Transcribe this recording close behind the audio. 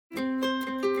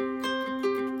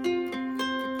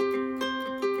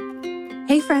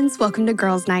Hey friends, welcome to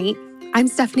Girls Night. I'm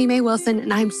Stephanie Mae Wilson,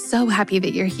 and I'm so happy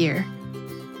that you're here.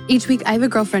 Each week, I have a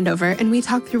girlfriend over, and we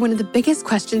talk through one of the biggest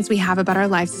questions we have about our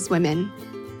lives as women.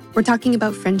 We're talking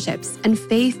about friendships and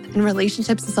faith and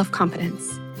relationships and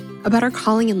self-confidence, about our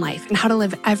calling in life and how to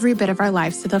live every bit of our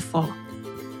lives to the full.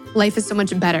 Life is so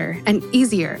much better and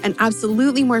easier and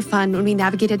absolutely more fun when we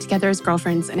navigate it together as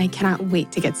girlfriends, and I cannot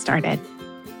wait to get started.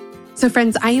 So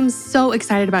friends, I am so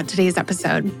excited about today's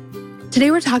episode. Today,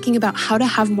 we're talking about how to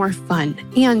have more fun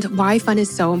and why fun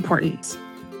is so important.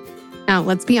 Now,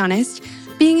 let's be honest,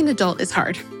 being an adult is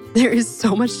hard. There is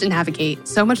so much to navigate,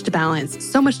 so much to balance,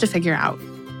 so much to figure out.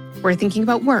 We're thinking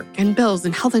about work and bills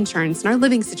and health insurance and our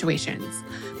living situations.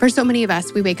 For so many of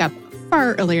us, we wake up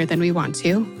far earlier than we want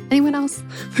to. Anyone else?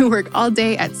 We work all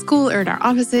day at school or at our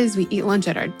offices, we eat lunch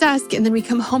at our desk, and then we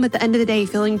come home at the end of the day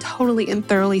feeling totally and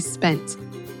thoroughly spent.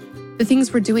 The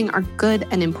things we're doing are good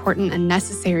and important and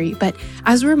necessary, but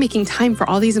as we're making time for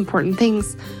all these important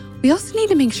things, we also need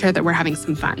to make sure that we're having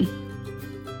some fun.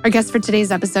 Our guest for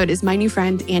today's episode is my new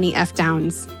friend, Annie F.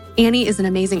 Downs. Annie is an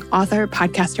amazing author,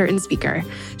 podcaster, and speaker.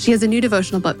 She has a new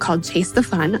devotional book called Chase the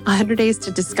Fun, 100 Days to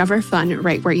Discover Fun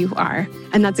Right Where You Are.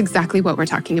 And that's exactly what we're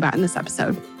talking about in this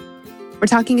episode. We're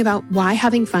talking about why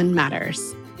having fun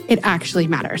matters. It actually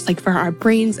matters, like for our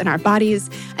brains and our bodies.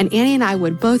 And Annie and I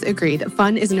would both agree that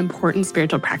fun is an important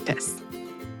spiritual practice.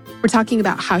 We're talking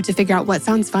about how to figure out what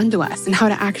sounds fun to us and how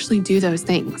to actually do those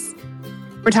things.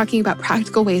 We're talking about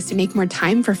practical ways to make more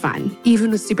time for fun,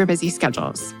 even with super busy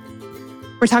schedules.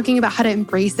 We're talking about how to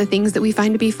embrace the things that we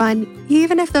find to be fun,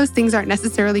 even if those things aren't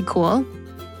necessarily cool.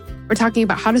 We're talking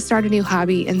about how to start a new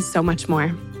hobby and so much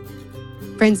more.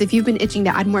 Friends, if you've been itching to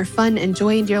add more fun and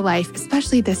joy into your life,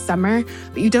 especially this summer,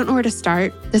 but you don't know where to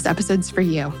start, this episode's for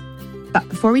you. But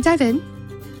before we dive in,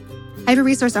 I have a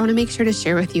resource I want to make sure to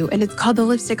share with you, and it's called the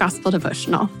Lipstick Gospel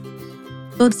Devotional.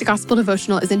 The Lipstick Gospel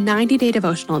Devotional is a 90-day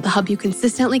devotional to help you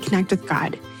consistently connect with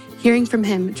God, hearing from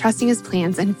Him, trusting His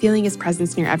plans, and feeling His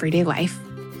presence in your everyday life.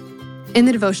 In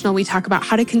the devotional, we talk about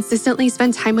how to consistently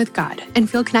spend time with God and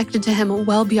feel connected to Him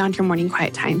well beyond your morning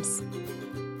quiet times.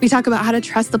 We talk about how to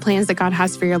trust the plans that God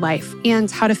has for your life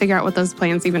and how to figure out what those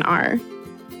plans even are.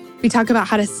 We talk about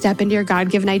how to step into your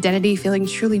God-given identity feeling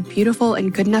truly beautiful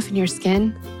and good enough in your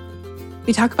skin.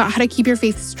 We talk about how to keep your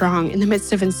faith strong in the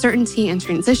midst of uncertainty and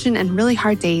transition and really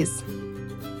hard days.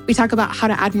 We talk about how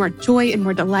to add more joy and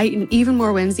more delight and even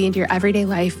more whimsy into your everyday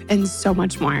life and so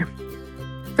much more.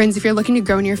 Friends, if you're looking to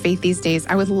grow in your faith these days,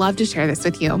 I would love to share this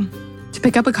with you. To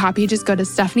pick up a copy, just go to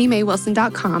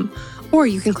stephaniemaywilson.com, or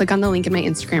you can click on the link in my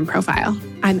Instagram profile.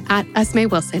 I'm at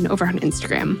 @smaywilson over on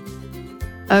Instagram.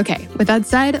 Okay, with that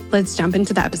said, let's jump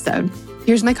into the episode.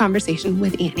 Here's my conversation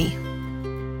with Annie.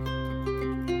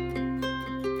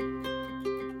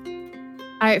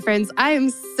 All right, friends, I am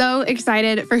so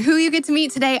excited for who you get to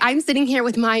meet today. I'm sitting here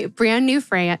with my brand new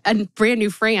friend, Annie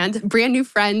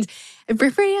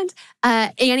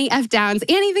F. Downs.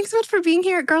 Annie, thanks so much for being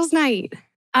here at Girls Night.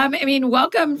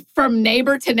 Welcome from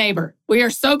neighbor to neighbor. We are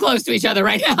so close to each other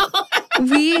right now.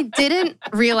 We didn't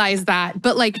realize that,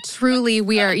 but truly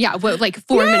we are,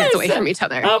 4 minutes away from each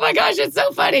other. Oh my gosh, it's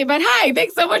so funny. But hi,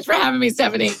 thanks so much for having me,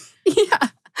 Stephanie. Yeah.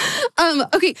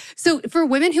 Okay, so for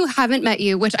women who haven't met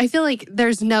you, which I feel like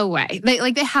there's no way,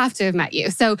 they have to have met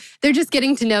you. So they're just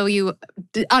getting to know you,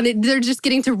 they're just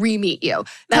getting to re-meet you.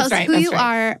 Tell us who you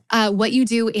are, what you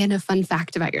do, and a fun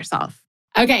fact about yourself.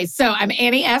 Okay, so I'm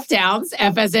Annie F. Downs,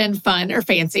 F as in fun or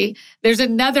fancy. There's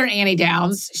another Annie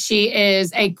Downs. She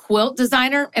is a quilt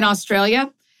designer in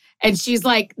Australia, and she's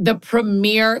like the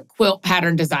premier quilt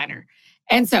pattern designer.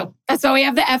 And so that's why we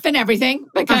have the F in everything,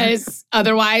 because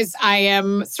otherwise I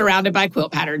am surrounded by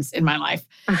quilt patterns in my life.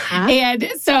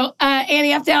 And so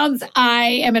Annie F. Downs,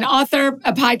 I am an author,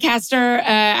 a podcaster.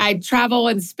 I travel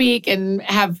and speak and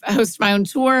host my own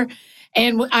tour.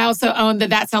 And I also own the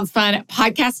That Sounds Fun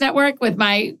podcast network with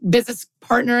my business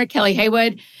partner, Kelly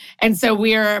Haywood. And so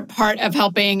we are part of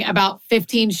helping about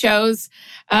 15 shows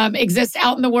exist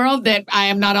out in the world that I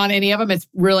am not on any of them. It's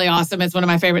really awesome. It's one of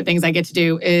my favorite things I get to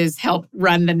do is help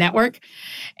run the network.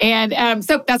 And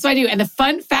so that's what I do. And the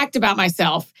fun fact about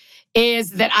myself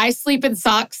is that I sleep in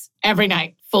socks every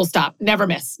night, full stop. Never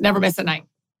miss a night.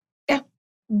 Yeah.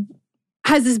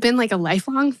 Has this been a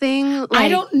lifelong thing? I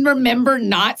don't remember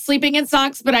not sleeping in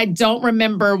socks, but I don't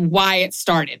remember why it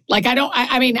started. I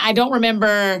don't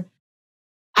remember.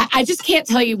 I just can't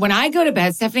tell you. When I go to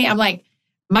bed, Stephanie, I'm like,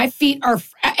 my feet are,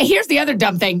 here's the other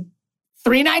dumb thing.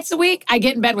 3 nights a week, I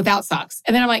get in bed without socks.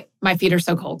 And then I'm like, my feet are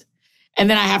so cold. And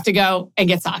then I have to go and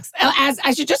get socks. As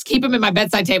I should just keep them in my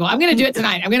bedside table. I'm going to do it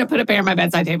tonight. I'm going to put a pair on my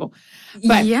bedside table.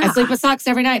 But I sleep with socks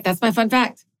every night. That's my fun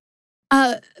fact.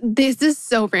 This is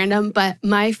so random, but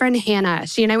my friend Hannah,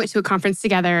 she and I went to a conference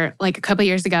together like a couple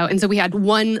years ago. And so we had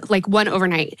one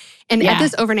overnight. And at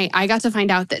this overnight, I got to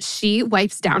find out that she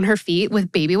wipes down her feet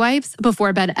with baby wipes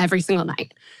before bed every single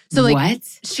night. So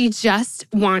what? She just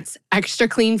wants extra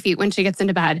clean feet when she gets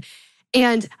into bed.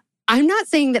 And I'm not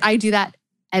saying that I do that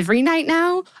every night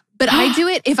now, but I do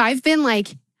it if I've been like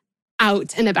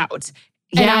out and about.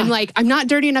 And I'm like, I'm not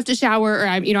dirty enough to shower, or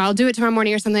I'll do it tomorrow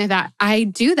morning or something like that. I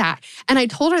do that. And I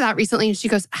told her that recently, and she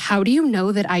goes, how do you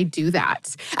know that I do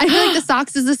that? I feel like the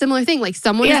socks is a similar thing. Like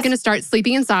someone is going to start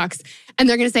sleeping in socks, and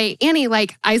they're going to say, Annie,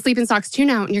 like I sleep in socks too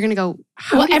now. And you're going to go,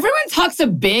 everyone talks a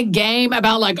big game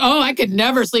about like, oh, I could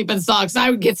never sleep in socks.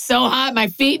 I would get so hot. My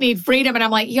feet need freedom. And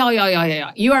I'm like, yo.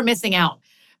 You are missing out,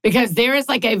 because there is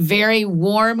like a very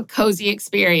warm, cozy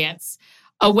experience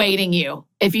awaiting you.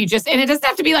 If you just, and it doesn't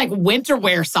have to be like winter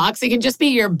wear socks. It can just be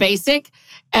your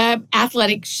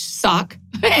athletic sock.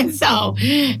 And so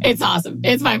it's awesome.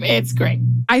 It's great.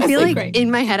 I feel like in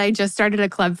my head, I just started a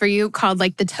club for you called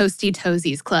like the Toasty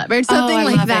Toesies Club or something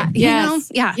like that.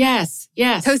 Yes. Yeah. Yes.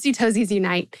 Toasty Toesies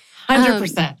Unite.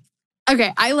 100%.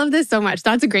 Okay. I love this so much.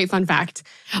 That's a great fun fact.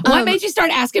 What made you start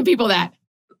asking people that?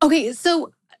 Okay.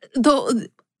 So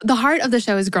the heart of the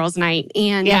show is Girls Night.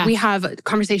 And we have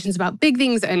conversations about big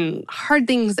things and hard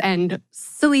things and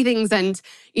silly things. And,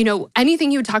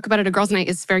 anything you would talk about at a Girls Night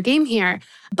is fair game here.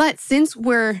 But since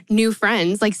we're new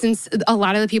friends, like since a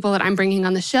lot of the people that I'm bringing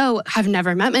on the show have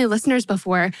never met my listeners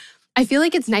before, I feel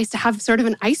like it's nice to have sort of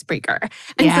an icebreaker.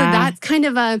 And so that's kind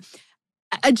of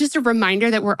just a reminder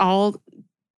that we're all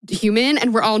human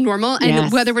and we're all normal.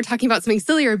 And whether we're talking about something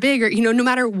silly or big or, no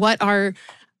matter what our...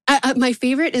 my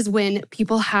favorite is when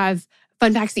people have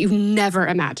fun facts that you've never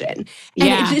imagined.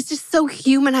 And it's just so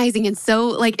humanizing and so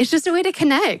like, it's just a way to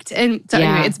connect. And so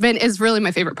anyway, it's really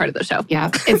my favorite part of the show. Yeah.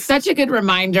 It's such a good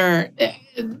reminder.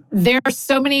 There are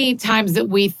so many times that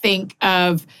we think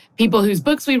of people whose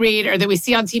books we read or that we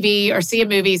see on TV or see in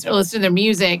movies or listen to their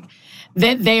music,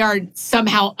 that they are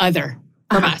somehow other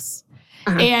from us.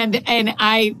 And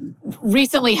I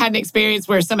recently had an experience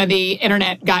where some of the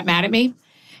internet got mad at me.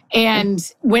 And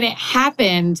when it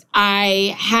happened,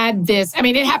 I had this,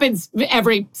 it happens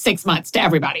every 6 months to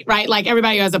everybody, right? Like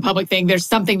everybody who has a public thing, there's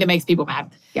something that makes people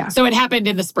mad. Yeah. So it happened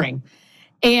in the spring.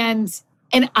 And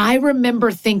I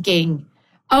remember thinking,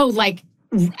 oh, like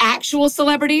actual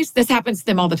celebrities, this happens to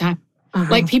them all the time.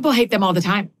 Like people hate them all the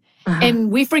time.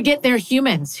 And we forget they're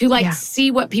humans who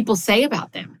see what people say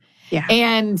about them. Yeah.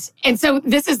 And so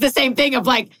this is the same thing of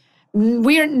like,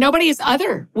 nobody is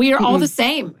other. We are all the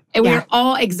same. And we are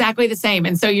all exactly the same.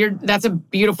 And so that's a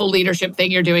beautiful leadership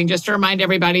thing you're doing, just to remind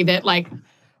everybody that like,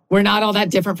 we're not all that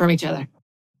different from each other.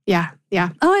 Yeah.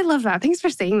 Oh, I love that. Thanks for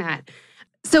saying that.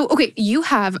 So, okay, you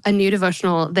have a new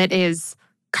devotional that is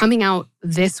coming out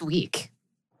this week.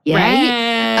 Yes,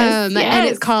 right? And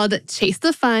it's called Chase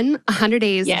the Fun, 100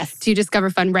 Days to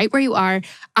Discover Fun Right Where You Are.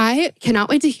 I cannot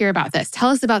wait to hear about this. Tell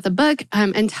us about the book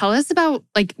and tell us about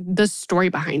like the story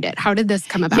behind it. How did this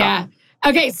come about? Yeah.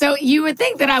 Okay, so you would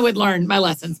think that I would learn my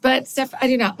lessons, but Steph, I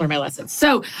do not learn my lessons.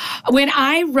 So when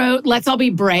I wrote Let's All Be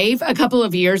Brave a couple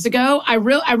of years ago, I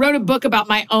wrote a book about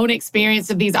my own experience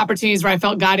of these opportunities where I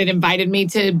felt God had invited me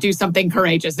to do something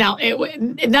courageous. Now,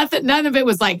 none of it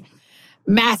was like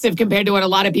massive compared to what a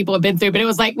lot of people have been through. But it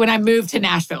was like when I moved to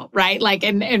Nashville, right? Like,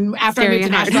 and after scary I moved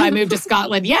to Nashville, I moved to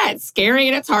Scotland. Yeah, it's scary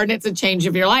and it's hard and it's a change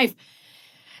of your life.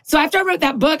 So after I wrote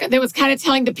that book, that was kind of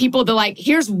telling the people that like,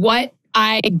 here's what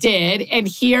I did and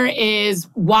here is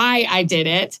why I did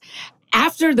it.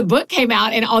 After the book came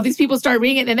out and all these people started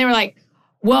reading it, and they were like,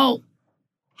 well,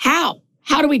 how?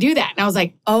 How do we do that? And I was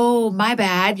like, oh, my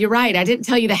bad. You're right. I didn't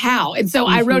tell you the how. And so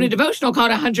I wrote a devotional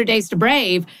called 100 Days to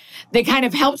Brave that kind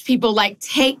of helped people like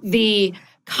take the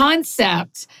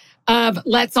concept of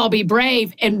let's all be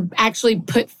brave and actually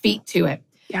put feet to it.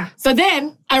 Yeah. So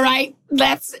then, all right,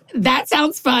 that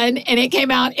sounds fun. And it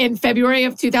came out in February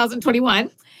of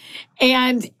 2021.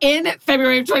 And in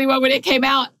February of 21, when it came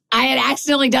out, I had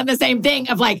accidentally done the same thing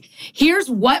of like, here's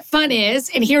what fun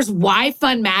is and here's why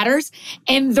fun matters.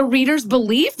 And the readers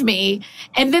believed me.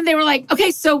 And then they were like,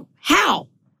 okay, so how?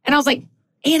 And I was like,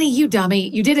 Annie, you dummy,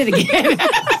 you did it again.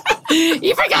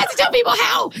 You forgot to tell people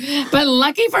how. But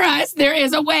lucky for us, there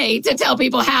is a way to tell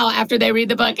people how after they read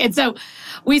the book. And so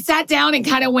we sat down and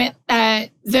kind of went,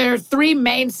 there are three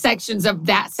main sections of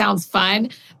That Sounds Fun: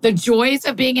 the joys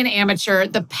of being an amateur,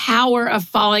 the power of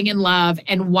falling in love,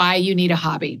 and why you need a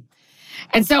hobby.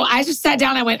 And so I just sat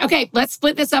down and I went, okay, let's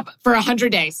split this up for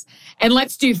 100 days. And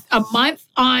let's do a month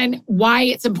on why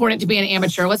it's important to be an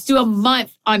amateur. Let's do a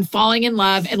month on falling in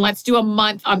love. And let's do a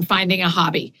month on finding a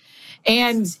hobby.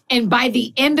 And by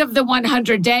the end of the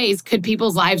 100 days, could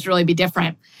people's lives really be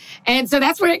different? And so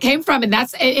that's where it came from. And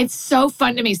it's so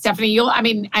fun to me, Stephanie.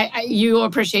 You'll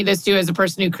appreciate this too as a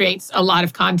person who creates a lot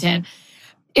of content.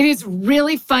 It is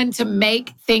really fun to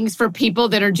make things for people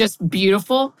that are just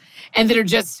beautiful and that are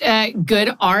just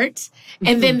good art. Mm-hmm.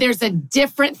 And then there's a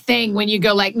different thing when you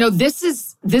go like, no, this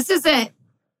is a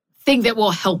thing that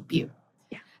will help you.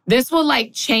 Yeah. This will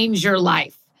like change your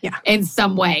life. Yeah. In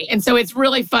some way. And so it's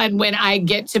really fun when I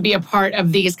get to be a part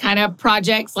of these kind of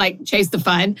projects like Chase the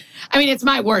Fun. I mean, it's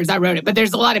my words, I wrote it, but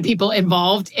there's a lot of people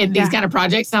involved in these kind of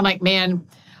projects. And I'm like, man,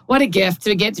 what a gift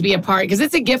to get to be a part, because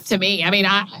it's a gift to me. I mean,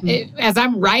 as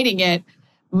I'm writing it,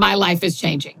 my life is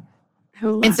changing.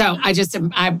 And so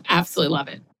I absolutely love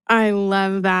it. I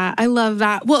love that. I love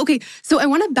that. Well, okay. So I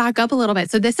want to back up a little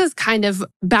bit. So this is kind of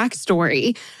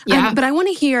backstory. Yeah. But I want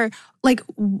to hear, like,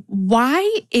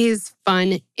 why is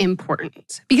fun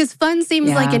important? Because fun seems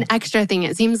like an extra thing.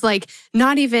 It seems like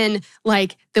not even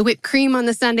like the whipped cream on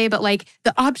the sundae, but like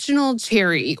the optional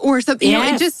cherry or something. Yes. You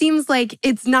know, it just seems like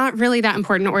it's not really that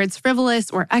important, or it's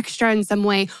frivolous or extra in some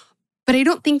way. But I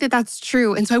don't think that that's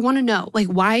true. And so I want to know, like,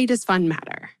 why does fun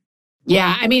matter?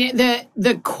 Yeah, I mean,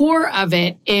 the core of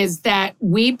it is that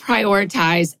we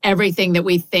prioritize everything that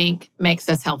we think makes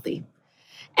us healthy.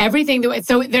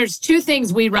 So there's two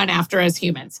things we run after as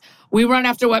humans. We run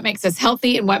after what makes us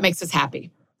healthy and what makes us happy.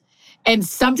 And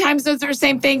sometimes those are the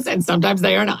same things and sometimes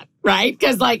they are not, right?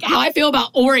 Because like how I feel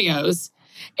about Oreos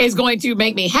is going to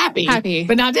make me happy,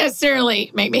 but not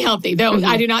necessarily make me healthy. Though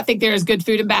I do not think there is good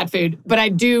food and bad food, but I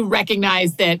do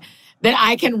recognize that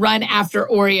I can run after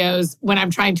Oreos when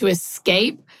I'm trying to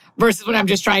escape versus when I'm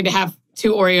just trying to have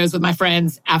 2 Oreos with my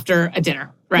friends after a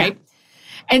dinner, right? Yeah.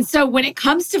 And so when it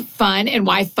comes to fun and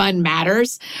why fun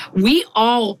matters, we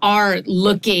all are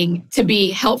looking to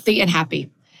be healthy and happy.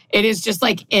 It is just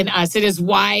like in us. It is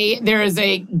why there is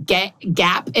a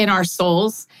gap in our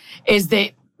souls, is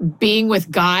that being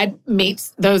with God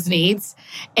meets those needs.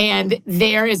 And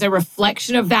there is a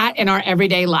reflection of that in our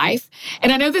everyday life.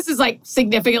 And I know this is like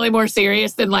significantly more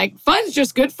serious than like fun's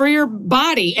just good for your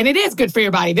body. And it is good for your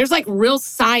body. There's like real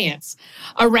science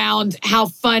around how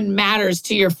fun matters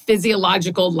to your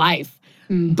physiological life.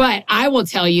 But I will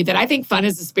tell you that I think fun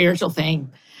is a spiritual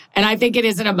thing. And I think it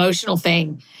is an emotional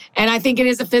thing. And I think it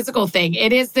is a physical thing.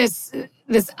 It is this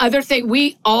other thing.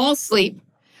 We all sleep.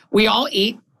 We all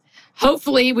eat.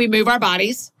 Hopefully, we move our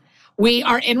bodies. We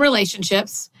are in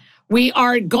relationships. We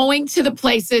are going to the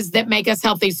places that make us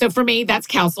healthy. So for me, that's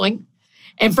counseling.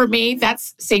 And for me,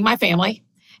 that's seeing my family.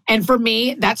 And for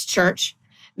me, that's church.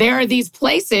 There are these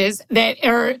places that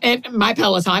are at my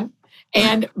Peloton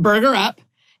and Burger Up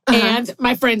and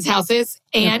my friends' houses.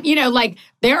 And, you know, like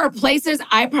there are places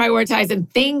I prioritize and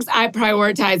things I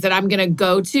prioritize that I'm going to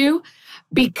go to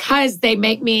because they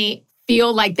make me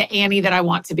feel like the Annie that I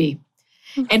want to be.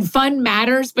 And fun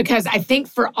matters because I think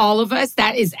for all of us,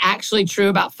 that is actually true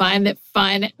about fun, that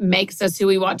fun makes us who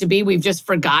we want to be. We've just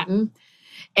forgotten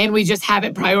and we just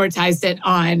haven't prioritized it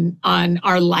on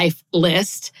our life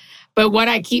list. But what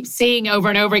I keep seeing over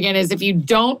and over again is if you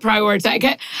don't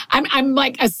prioritize, I'm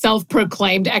like a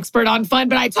self-proclaimed expert on fun,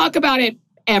 but I talk about it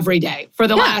every day for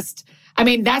the last,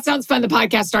 That Sounds Fun, the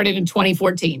podcast started in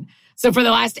 2014. So for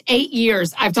the last 8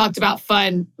 years, I've talked about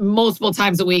fun multiple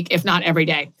times a week, if not every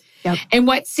day. Yep. And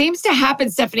what seems to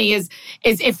happen, Stephanie, is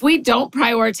if we don't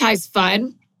prioritize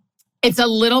fun, it's a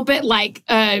little bit like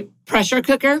a pressure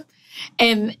cooker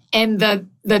and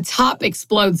the top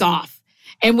explodes off.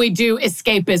 And we do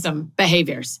escapism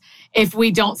behaviors. If we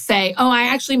don't say, oh, I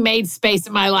actually made space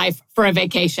in my life for a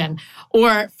vacation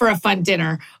or for a fun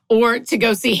dinner or to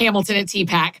go see Hamilton at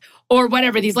TPAC or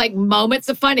whatever, these like moments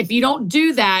of fun. If you don't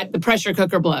do that, the pressure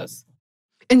cooker blows.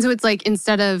 And so it's like,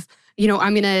 instead of,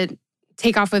 I'm going to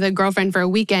take off with a girlfriend for a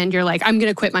weekend, you're like, I'm going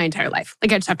to quit my entire life.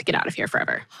 Like, I just have to get out of here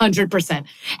forever. 100%.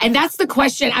 And that's the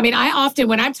question. I often,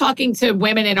 when I'm talking to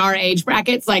women in our age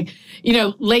brackets, like,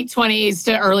 late 20s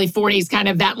to early 40s, kind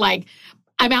of that, like,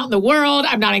 I'm out in the world,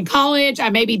 I'm not in college, I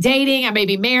may be dating, I may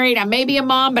be married, I may be a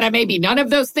mom, but I may be none of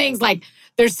those things. Like,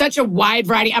 there's such a wide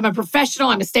variety. I'm a professional,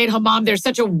 I'm a stay-at-home mom. There's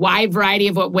such a wide variety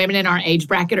of what women in our age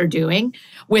bracket are doing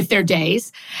with their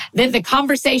days. Then the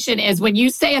conversation is when you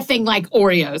say a thing like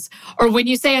Oreos, or when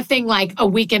you say a thing like a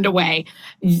weekend away,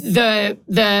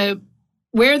 the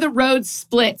where the road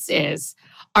splits is,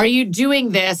 are you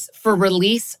doing this for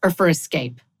release or for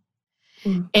escape?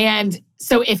 And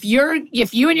so if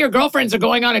you and your girlfriends are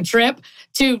going on a trip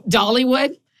to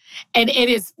Dollywood and it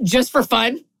is just for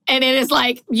fun, and it is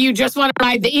like you just want to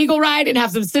ride the Eagle ride and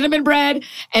have some cinnamon bread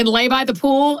and lay by the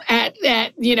pool at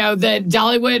the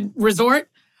Dollywood resort,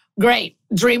 great.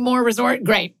 Dreammore Resort,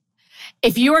 great.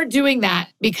 if you are doing that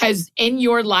because in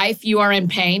your life you are in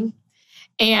pain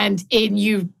and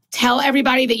you tell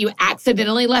everybody that you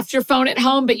accidentally left your phone at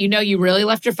home, but you know you really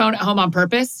left your phone at home on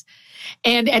purpose.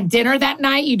 And at dinner that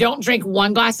night, you don't drink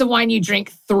 1 glass of wine, you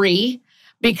drink 3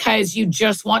 because you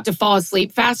just want to fall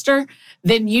asleep faster,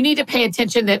 then you need to pay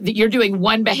attention that you're doing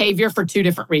one behavior for 2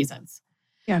 different reasons.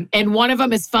 Yeah. And one of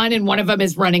them is fun and one of them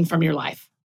is running from your life.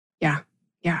 Yeah.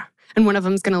 Yeah. And one of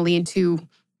them is going to lead to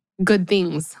good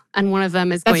things. And one of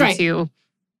them is going to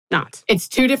not. It's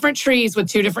 2 different trees with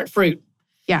 2 different fruit.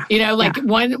 Yeah. You know, like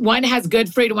one has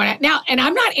good fruit and one now, and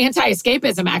I'm not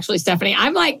anti-escapism, actually, Stephanie.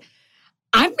 I'm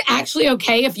actually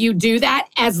okay if you do that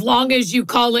as long as you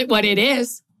call it what it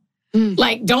is.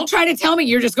 Like, don't try to tell me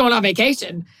you're just going on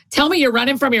vacation. Tell me you're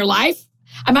running from your life.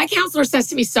 And my counselor says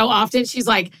to me so often, she's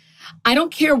like, I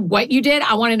don't care what you did.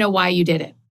 I want to know why you did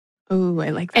it. Oh, I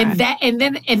like that. And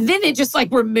then it just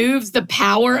like removes the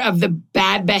power of the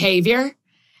bad behavior.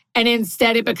 And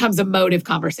instead it becomes a motive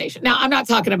conversation. Now, I'm not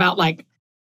talking about like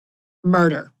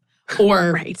murder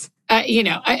or,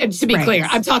 to be clear,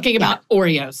 I'm talking about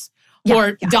Oreos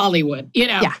or Dollywood, you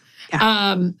know?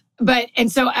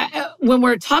 And so when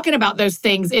we're talking about those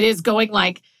things, it is going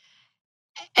like,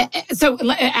 so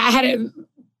I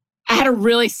had a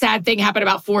really sad thing happen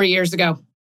about 4 years ago.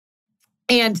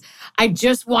 And I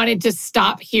just wanted to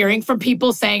stop hearing from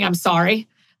people saying, I'm sorry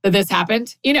that this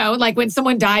happened. You know, like when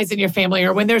someone dies in your family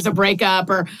or when there's a breakup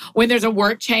or when there's a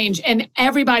work change and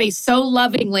everybody so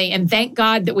lovingly, and thank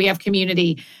God that we have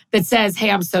community that says, hey,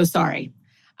 I'm so sorry.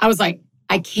 I was like,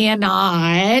 I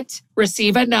cannot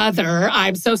receive another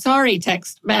I'm so sorry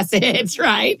text message,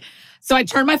 right? So I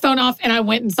turned my phone off and I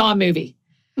went and saw a movie.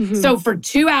 So for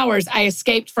 2 hours, I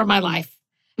escaped from my life.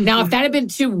 Now, if that had been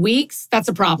 2 weeks, that's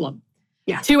a problem.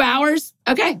 2 hours,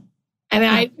 okay. And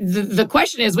then the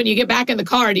question is, when you get back in the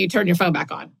car, do you turn your phone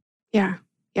back on? Yeah.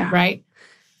 Right?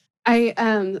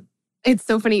 It's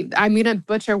so funny. I'm going to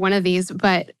butcher one of these,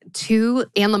 but 2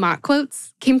 Anne Lamott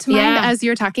quotes came to mind as you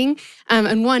were talking.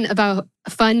 And one about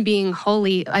fun being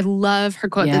holy. I love her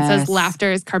quote that says,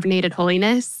 laughter is carbonated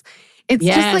holiness. It's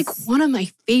just like one of my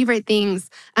favorite things.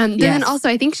 Then also,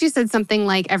 I think she said something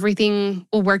like, everything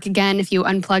will work again if you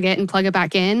unplug it and plug it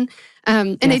back in.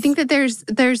 And I think that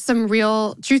there's some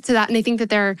real truth to that. And I think that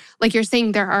there, like you're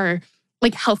saying, there are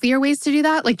like healthier ways to do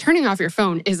that. Like turning off your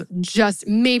phone is just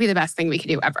maybe the best thing we could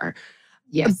do ever.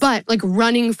 Yes. But like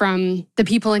running from the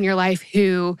people in your life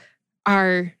who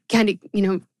are kind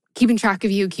of, keeping track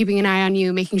of you, keeping an eye on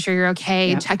you, making sure you're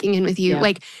okay, checking in with you,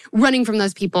 like running from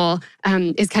those people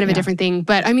is kind of a different thing.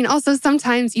 But I mean, also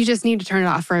sometimes you just need to turn it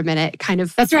off for a minute, kind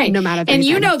of. That's right. No matter the And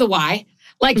reason. you know the why.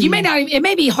 Like you may not, it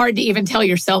may be hard to even tell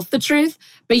yourself the truth,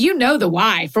 but you know the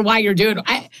why for why you're doing.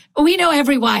 We know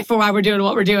every why for why we're doing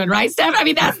what we're doing, right, Steph? I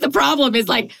mean, that's the problem is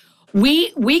like,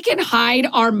 we can hide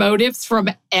our motives from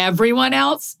everyone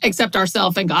else except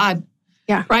ourselves and God.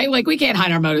 Yeah. Right? Like we can't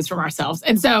hide our motives from ourselves.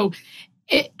 And so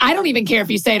I don't even care if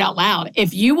you say it out loud.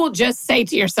 If you will just say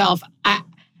to yourself,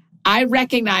 I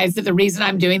recognize that the reason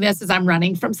I'm doing this is I'm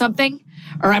running from something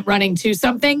or I'm running to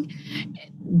something.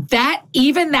 That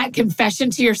confession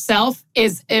to yourself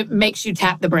it makes you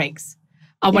tap the brakes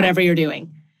on whatever you're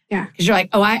doing. Yeah. Because you're like,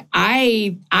 oh,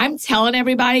 I'm telling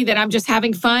everybody that I'm just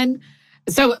having fun.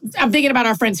 So I'm thinking about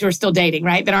our friends who are still dating,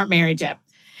 right? That aren't married yet.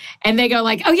 And they go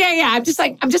like, oh yeah, I'm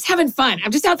just having fun.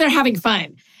 I'm just out there having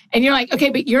fun. And you're like, okay,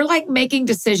 but you're like making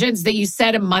decisions that you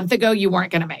said a month ago you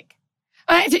weren't going to make.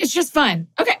 It's just fun.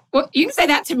 Okay, well, you can say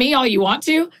that to me all you want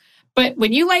to, but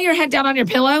when you lay your head down on your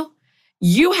pillow,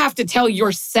 you have to tell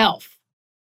yourself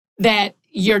that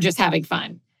you're just having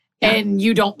fun and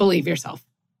you don't believe yourself.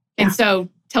 And so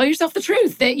tell yourself the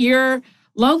truth that you're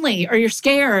lonely or you're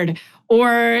scared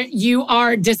or you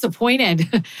are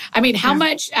disappointed. I mean, how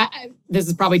much, this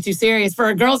is probably too serious for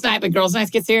a girls' night, but girls' nights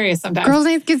get serious sometimes. Girls'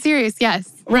 nights get serious, yes.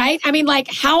 Right? I mean, like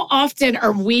how often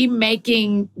are we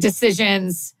making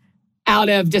decisions out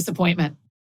of disappointment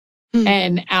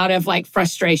and out of like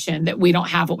frustration that we don't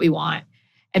have what we want?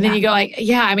 And then you go like,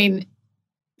 I mean,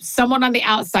 someone on the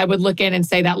outside would look in and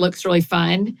say, that looks really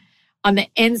fun. On the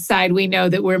inside, we know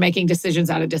that we're making decisions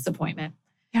out of disappointment.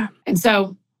 Yeah. And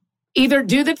so either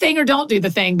do the thing or don't do the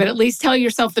thing, but at least tell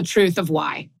yourself the truth of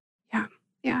why.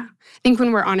 Yeah. I think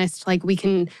when we're honest, like we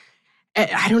can,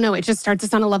 I don't know, it just starts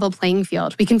us on a level playing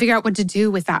field. We can figure out what to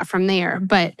do with that from there.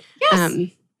 But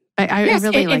I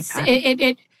really like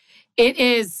that. It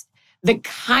is the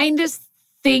kindest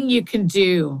thing you can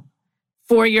do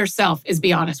for yourself is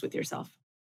be honest with yourself.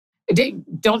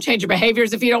 Don't change your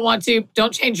behaviors if you don't want to.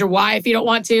 Don't change your why if you don't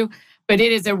want to. But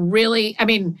it is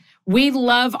we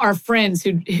love our friends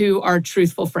who are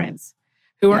truthful friends,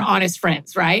 who are honest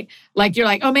friends, right? Like you're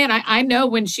like, oh man, I know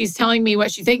when she's telling me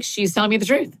what she thinks, she's telling me the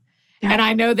truth. Yeah. And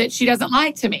I know that she doesn't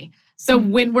lie to me. So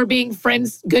when we're being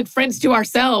friends, good friends to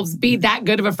ourselves, be that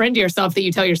good of a friend to yourself that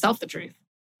you tell yourself the truth.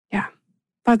 Yeah,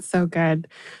 that's so good.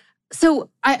 So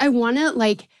I want to,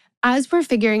 like, as we're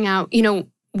figuring out, you know,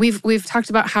 we've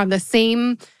talked about how the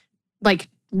same like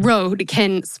road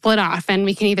can split off, and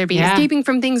we can either be escaping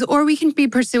from things or we can be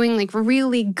pursuing like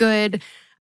really good,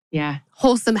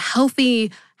 wholesome,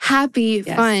 healthy, happy,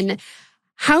 fun.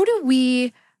 How do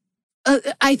we,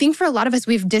 I think for a lot of us,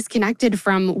 we've disconnected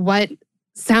from what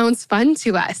sounds fun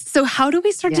to us. So how do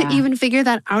we start to even figure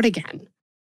that out again?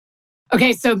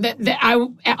 Okay, so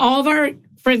all of our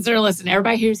friends that are listening,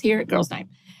 everybody who's here at Girls Night,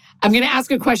 I'm going to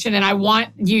ask a question and I want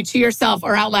you to yourself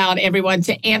or out loud, everyone,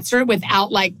 to answer it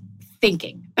without like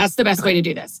thinking. That's the best way to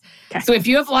do this. Okay. So if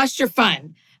you have lost your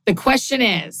fun, the question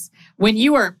is, when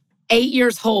you were 8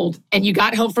 years old and you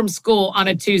got home from school on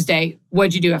a Tuesday,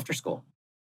 what'd you do after school?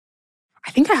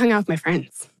 I think I hung out with my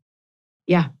friends.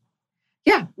 Yeah.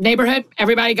 Neighborhood.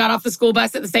 Everybody got off the school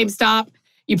bus at the same stop.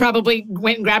 You probably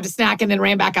went and grabbed a snack and then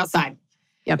ran back outside.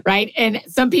 Yep. Right. And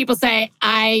some people say,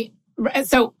 I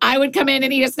would come in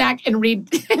and eat a snack and read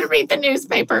the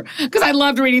newspaper because I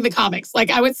loved reading the comics. Like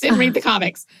I would sit and read the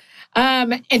comics.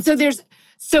 And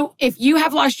so if you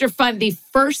have lost your fun, the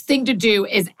first thing to do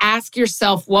is ask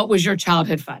yourself, what was your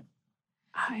childhood fun?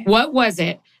 What was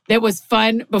it that was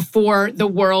fun before the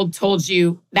world told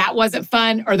you that wasn't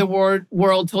fun, or the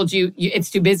world told you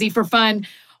it's too busy for fun,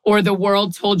 or the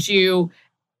world told you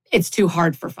it's too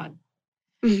hard for fun?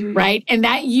 Mm-hmm. Right? And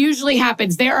that usually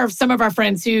happens. There are some of our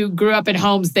friends who grew up in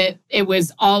homes that it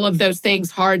was all of those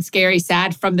things, hard, scary,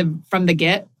 sad from the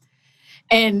get.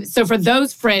 And so for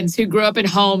those friends who grew up in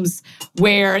homes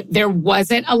where there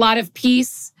wasn't a lot of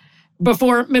peace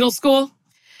before middle school,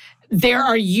 there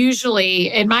are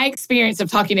usually, in my experience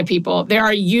of talking to people, there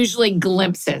are usually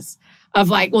glimpses of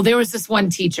like, well, there was this one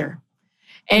teacher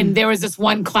and there was this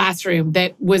one classroom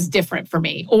that was different for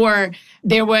me. Or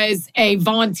there was a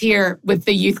volunteer with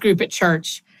the youth group at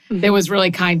church that was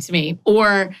really kind to me.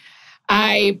 Or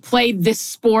I played this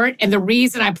sport, and the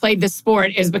reason I played this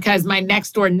sport is because my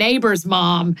next door neighbor's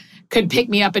mom could pick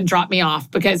me up and drop me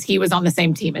off because he was on the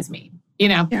same team as me, you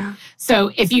know? Yeah.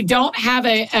 So if you don't have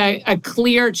a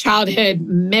clear childhood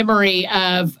memory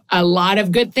of a lot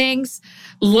of good things,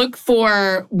 look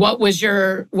for what was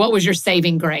your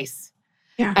saving grace.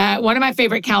 Yeah. One of my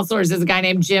favorite counselors is a guy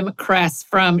named Jim Kress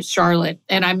from Charlotte.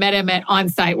 And I met him at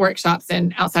on-site workshops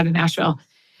outside of Nashville.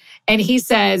 And he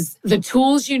says, the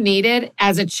tools you needed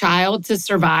as a child to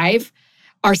survive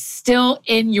are still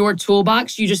in your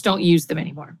toolbox. You just don't use them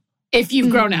anymore. If you've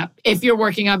grown up, if you're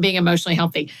working on being emotionally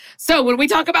healthy. So when we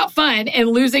talk about fun and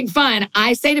losing fun,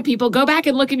 I say to people, go back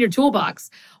and look in your toolbox.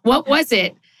 What was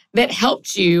it that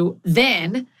helped you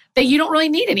then that you don't really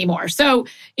need anymore? So,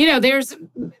 you know,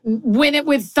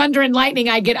 with thunder and lightning,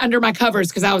 I get under my covers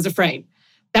because I was afraid.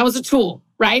 That was a tool,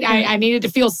 right? I needed to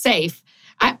feel safe.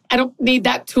 I don't need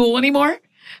that tool anymore,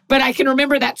 but I can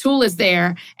remember that tool is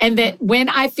there. And that when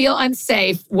I feel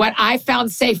unsafe, what I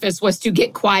found safest was to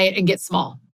get quiet and get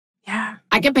small. Yeah.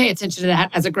 I can pay attention to that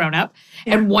as a grown-up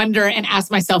and wonder and ask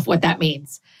myself what that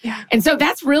means. Yeah. And so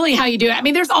that's really how you do it. I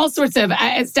mean, there's all sorts of,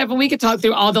 Stephan, we could talk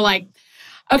through all the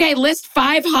okay, list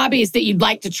 5 hobbies that you'd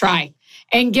like to try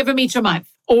and give them each a month.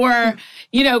 Or,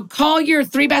 you know, call your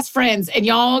 3 best friends and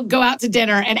y'all go out to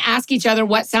dinner and ask each other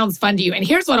what sounds fun to you. And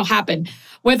here's what'll happen.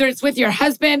 Whether it's with your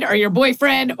husband or your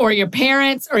boyfriend or your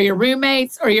parents or your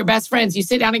roommates or your best friends, you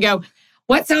sit down and go,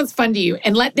 what sounds fun to you?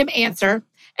 And let them answer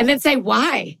and then say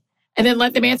why. And then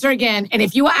let them answer again. And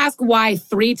if you ask why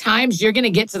 3 times, you're going to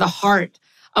get to the heart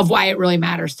of why it really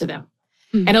matters to them.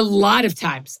 Mm-hmm. And a lot of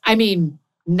times, I mean,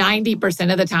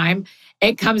 90% of the time,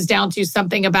 it comes down to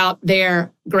something about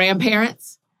their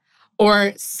grandparents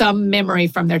or some memory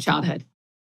from their childhood.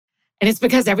 And it's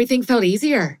because everything felt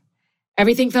easier.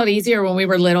 Everything felt easier when we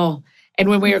were little and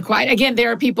when we were quiet. Again,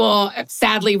 there are people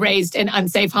sadly raised in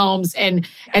unsafe homes. And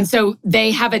so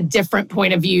they have a different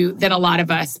point of view than a lot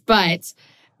of us. But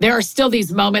there are still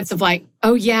these moments of like,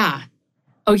 oh yeah,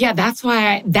 that's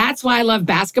why I love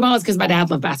basketball, is because my dad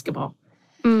loved basketball.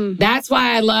 Mm. That's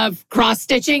why I love cross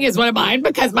stitching, is one of mine,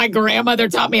 because my grandmother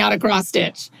taught me how to cross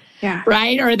stitch. Yeah.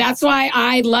 Right? Or that's why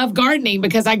I love gardening,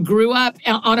 because I grew up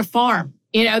on a farm.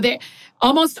 You know,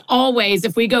 almost always,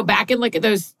 if we go back and look at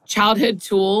those childhood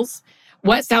tools,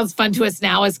 what sounds fun to us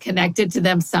now is connected to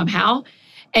them somehow.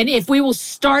 And if we will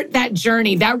start that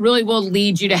journey, that really will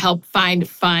lead you to help find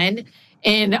fun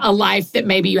in a life that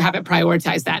maybe you haven't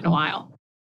prioritized that in a while.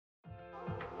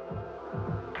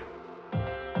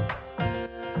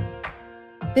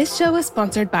 This show is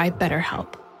sponsored by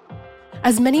BetterHelp.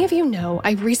 As many of you know,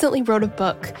 I recently wrote a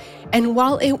book, and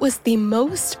while it was the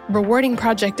most rewarding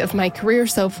project of my career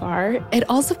so far, it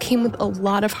also came with a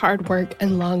lot of hard work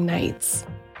and long nights.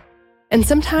 And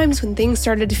sometimes when things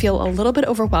started to feel a little bit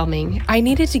overwhelming, I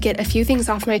needed to get a few things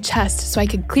off my chest so I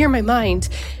could clear my mind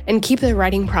and keep the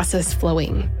writing process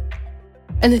flowing.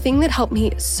 And the thing that helped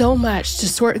me so much to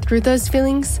sort through those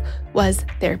feelings was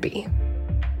therapy.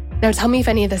 Now tell me if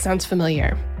any of this sounds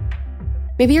familiar.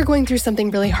 Maybe you're going through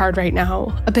something really hard right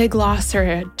now, a big loss or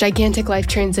a gigantic life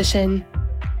transition.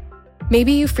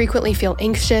 Maybe you frequently feel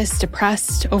anxious,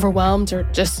 depressed, overwhelmed, or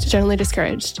just generally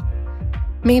discouraged.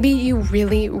 Maybe you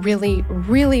really, really,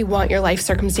 really want your life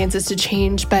circumstances to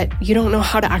change, but you don't know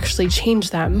how to actually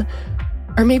change them.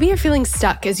 Or maybe you're feeling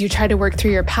stuck as you try to work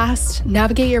through your past,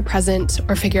 navigate your present,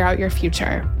 or figure out your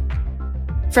future.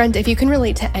 Friend, if you can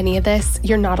relate to any of this,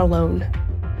 you're not alone.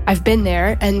 I've been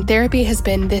there, and therapy has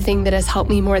been the thing that has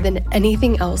helped me more than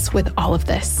anything else with all of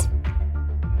this.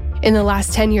 In the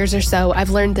last 10 years or so, I've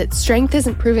learned that strength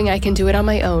isn't proving I can do it on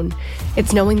my own.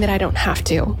 It's knowing that I don't have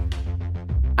to.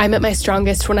 I'm at my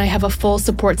strongest when I have a full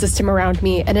support system around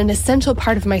me, and an essential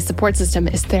part of my support system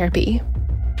is therapy.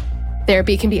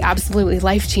 Therapy can be absolutely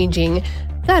life-changing.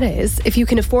 That is, if you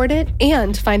can afford it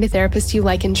and find a therapist you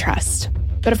like and trust.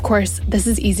 But of course, this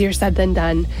is easier said than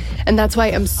done, and that's why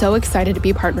I'm so excited to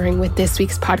be partnering with this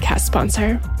week's podcast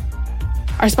sponsor.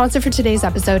 Our sponsor for today's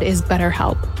episode is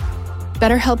BetterHelp.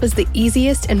 BetterHelp is the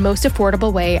easiest and most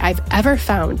affordable way I've ever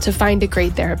found to find a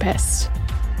great therapist.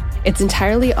 It's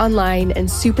entirely online and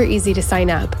super easy to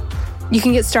sign up. You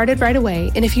can get started right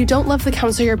away, and if you don't love the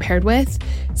counselor you're paired with,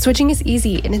 switching is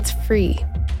easy and it's free.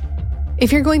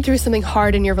 If you're going through something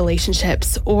hard in your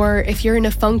relationships, or if you're in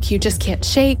a funk you just can't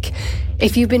shake,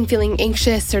 if you've been feeling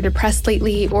anxious or depressed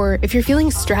lately, or if you're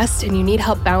feeling stressed and you need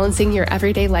help balancing your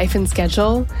everyday life and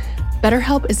schedule,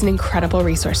 BetterHelp is an incredible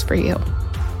resource for you.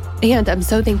 And I'm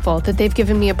so thankful that they've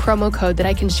given me a promo code that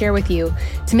I can share with you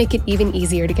to make it even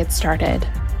easier to get started.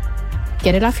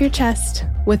 Get it off your chest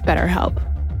with BetterHelp.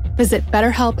 Visit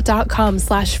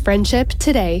betterhelp.com/friendship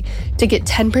today to get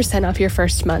 10% off your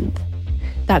first month.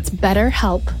 That's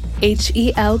BetterHelp,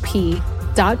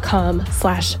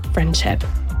 HELP.com/friendship.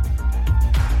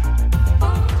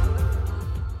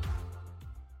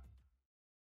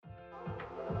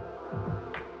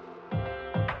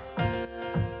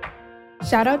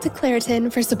 Shout out to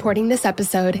Claritin for supporting this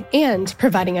episode and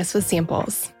providing us with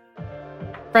samples.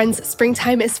 Friends,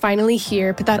 springtime is finally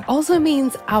here, but that also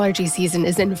means allergy season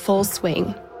is in full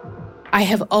swing. I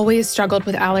have always struggled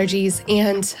with allergies,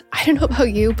 and I don't know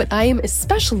about you, but I am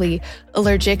especially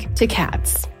allergic to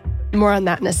cats. More on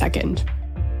that in a second.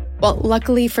 Well,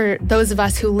 luckily for those of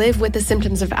us who live with the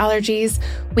symptoms of allergies,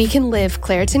 we can live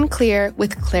Claritin Clear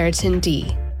with Claritin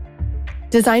D.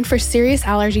 Designed for serious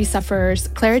allergy sufferers,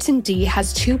 Claritin D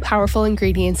has 2 powerful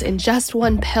ingredients in just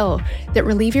one pill that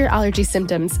relieve your allergy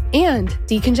symptoms and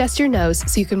decongest your nose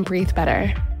so you can breathe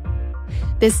better.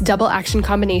 This double-action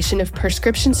combination of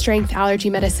prescription-strength allergy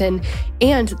medicine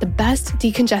and the best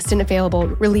decongestant available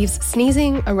relieves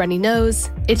sneezing, a runny nose,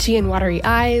 itchy and watery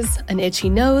eyes, an itchy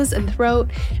nose and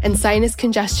throat, and sinus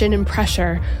congestion and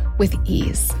pressure with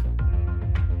ease.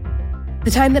 The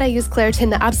time that I use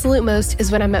Claritin the absolute most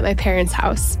is when I'm at my parents'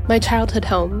 house, my childhood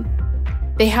home.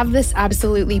 They have this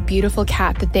absolutely beautiful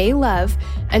cat that they love,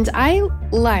 and I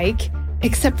like,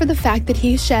 except for the fact that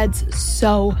he sheds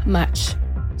so much.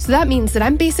 So that means that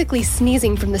I'm basically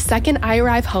sneezing from the second I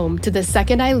arrive home to the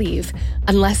second I leave,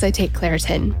 unless I take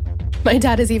Claritin. My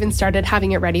dad has even started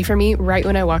having it ready for me right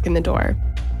when I walk in the door.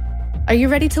 Are you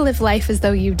ready to live life as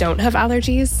though you don't have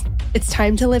allergies? It's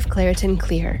time to live Claritin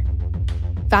Clear.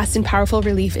 Fast and powerful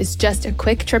relief is just a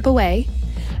quick trip away.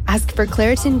 Ask for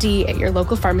Claritin D at your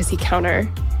local pharmacy counter.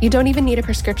 You don't even need a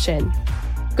prescription.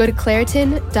 Go to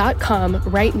Claritin.com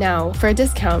right now for a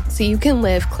discount so you can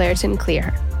live Claritin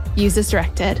Clear. Use as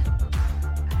directed.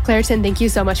 Claritin, thank you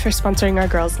so much for sponsoring our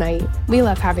girls' night. We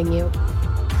love having you.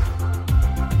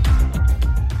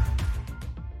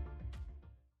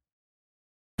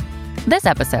 This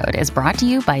episode is brought to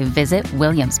you by Visit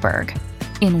Williamsburg.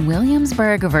 In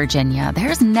Williamsburg, Virginia,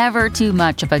 there's never too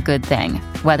much of a good thing.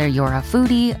 Whether you're a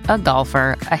foodie, a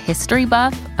golfer, a history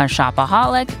buff, a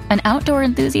shopaholic, an outdoor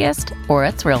enthusiast, or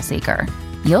a thrill seeker,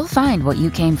 you'll find what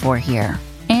you came for here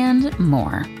and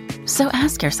more. So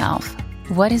ask yourself,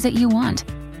 what is it you want?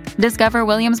 Discover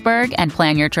Williamsburg and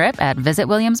plan your trip at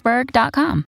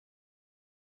visitwilliamsburg.com.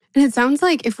 And it sounds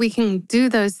like if we can do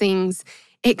those things,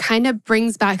 it kind of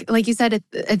brings back, like you said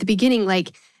at the beginning,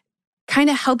 like kind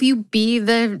of help you be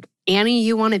the Annie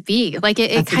you want to be. Like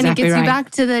it kind of gets you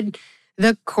back to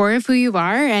the core of who you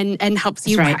are and helps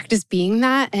you practice being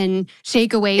that and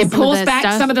shake away it some of the pulls back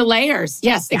stuff. some of the layers.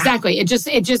 Yes, exactly.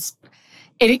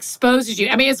 It exposes you.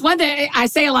 I mean, it's one that I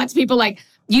say a lot to people, like,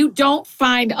 you don't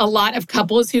find a lot of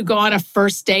couples who go on a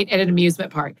first date at an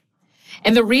amusement park.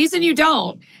 And the reason you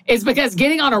don't is because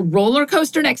getting on a roller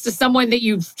coaster next to someone that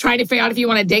you've tried to figure out if you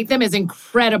want to date them is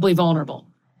incredibly vulnerable,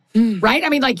 right? I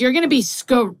mean, like, you're going to be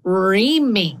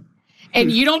screaming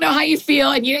and you don't know how you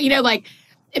feel. And, you know, like,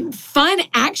 fun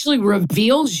actually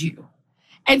reveals you.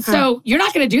 And so you're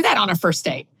not going to do that on a first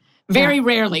date. Very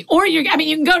rarely. Or you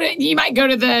might go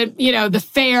to the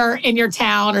fair in your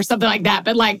town or something like that.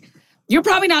 But like, you're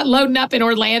probably not loading up in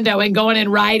Orlando and going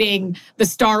and riding the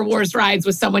Star Wars rides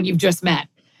with someone you've just met.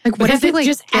 Like, what if it like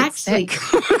just actually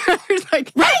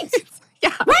like, right?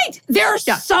 Yeah. Right. There are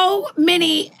so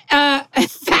many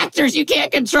factors you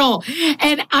can't control.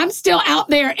 And I'm still out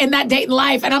there in that dating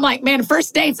life. And I'm like, man,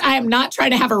 first dates, I am not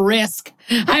trying to have a risk.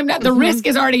 I'm not, the risk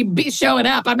is already showing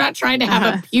up. I'm not trying to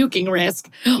have a puking risk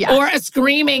or a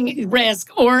screaming risk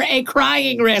or a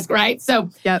crying risk, right? So,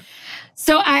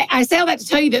 so I say all that to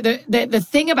tell you that the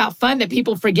thing about fun that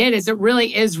people forget is it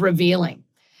really is revealing.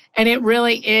 And it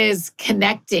really is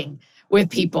connecting with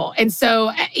people. And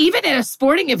so even at a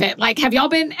sporting event, like, have you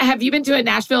been to a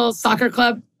Nashville Soccer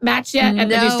Club match yet at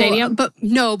the new stadium? But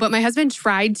my husband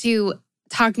tried to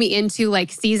talk me into like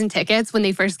season tickets when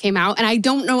they first came out. And I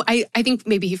don't know, I think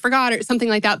maybe he forgot or something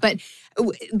like that, but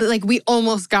like we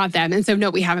almost got them. And so no,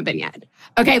 we haven't been yet.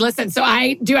 Okay, listen, so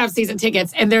I do have season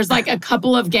tickets and there's like a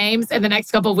couple of games in the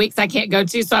next couple of weeks I can't go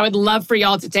to. So I would love for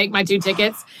y'all to take my 2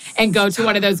 tickets and go to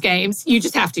one of those games. You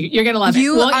just have to. You're going to love it.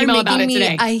 We'll email about it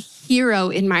today. A hero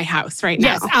in my house right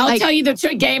now. Yes, I'll tell you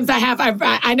the games I have.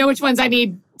 I know which ones I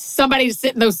need somebody to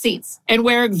sit in those seats and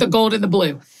wear the gold and the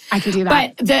blue. I can do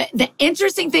that. But the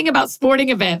interesting thing about sporting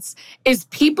events is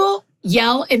people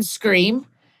yell and scream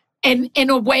and in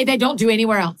a way they don't do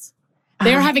anywhere else.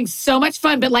 They're having so much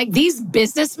fun. But like these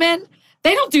businessmen,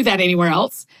 they don't do that anywhere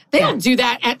else. They don't do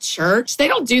that at church. They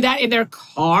don't do that in their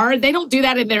car. They don't do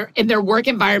that in their work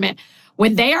environment.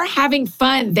 When they are having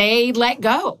fun, they let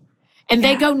go. And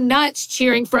they go nuts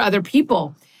cheering for other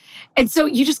people. And so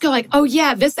you just go like, oh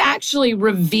yeah, this actually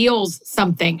reveals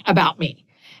something about me.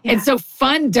 Yeah. And so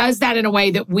fun does that in a way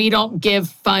that we don't give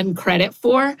fun credit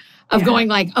for, of going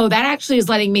like, oh, that actually is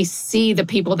letting me see the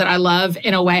people that I love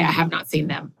in a way I have not seen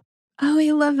them. Oh,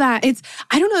 I love that.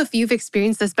 I don't know if you've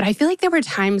experienced this, but I feel like there were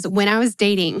times when I was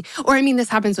dating, or I mean, this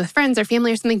happens with friends or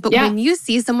family or something, but when you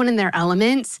see someone in their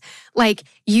element, like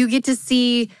you get to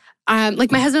see,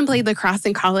 like my husband played lacrosse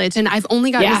in college and I've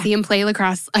only gotten to see him play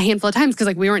lacrosse a handful of times because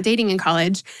like we weren't dating in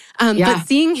college. But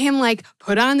seeing him like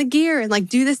put on the gear and like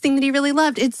do this thing that he really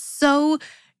loved, you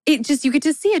get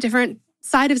to see a different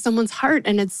side of someone's heart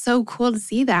and it's so cool to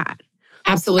see that.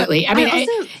 Absolutely. I mean,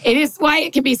 it is why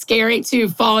it can be scary to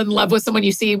fall in love with someone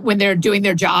you see when they're doing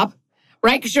their job,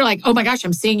 right? Because you're like, oh my gosh,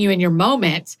 I'm seeing you in your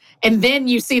moment. And then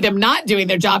you see them not doing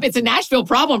their job. It's a Nashville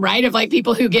problem, right? Of like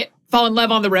people who fall in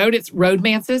love on the road. It's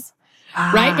roadmances,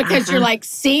 right? Because you're like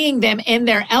seeing them in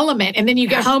their element. And then you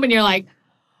get home and you're like,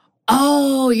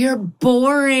 oh, you're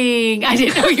boring. I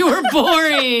didn't know you were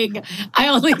boring. I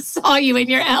only saw you in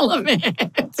your element.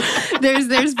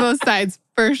 There's both sides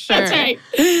for sure. That's right.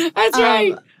 That's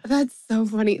right. That's so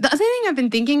funny. The other thing I've been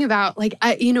thinking about, like,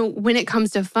 when it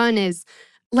comes to fun is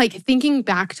like thinking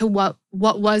back to what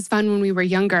was fun when we were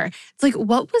younger. It's like,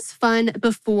 what was fun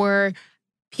before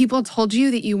people told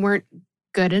you that you weren't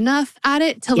good enough at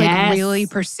it to like really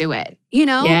pursue it,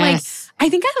 Like I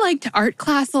think I liked art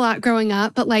class a lot growing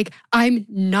up, but like I'm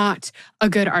not a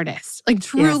good artist, like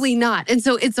truly not. And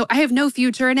so I have no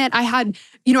future in it. I had,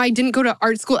 I didn't go to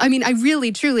art school. I mean, I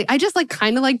really, truly, I just like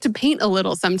kind of like to paint a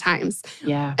little sometimes.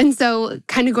 Yeah. And so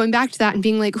kind of going back to that and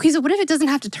being like, okay, so what if it doesn't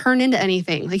have to turn into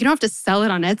anything? Like you don't have to sell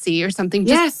it on Etsy or something.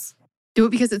 Just do it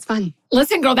because it's fun.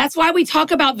 Listen, girl, that's why we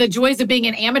talk about the joys of being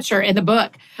an amateur in the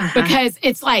book, because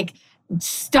it's like,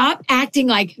 stop acting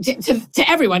like, to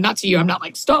everyone, not to you, I'm not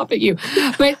like, stop at you,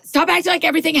 but stop acting like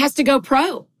everything has to go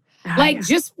pro.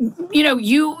 Just,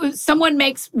 someone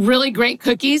makes really great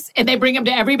cookies and they bring them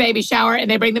to every baby shower and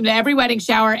they bring them to every wedding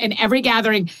shower and every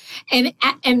gathering.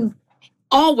 And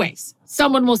always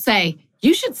someone will say,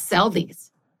 you should sell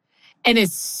these. And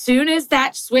as soon as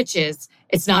that switches,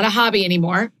 it's not a hobby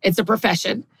anymore. It's a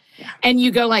profession. And you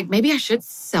go like, maybe I should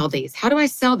sell these. How do I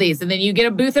sell these? And then you get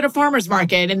a booth at a farmer's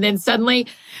market. And then suddenly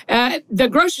the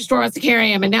grocery store wants to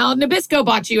carry them. And now Nabisco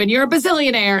bought you and you're a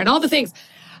bazillionaire and all the things.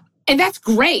 And that's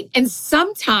great. And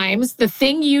sometimes the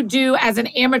thing you do as an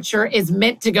amateur is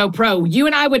meant to go pro. You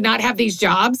and I would not have these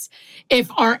jobs if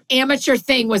our amateur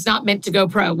thing was not meant to go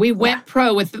pro. We went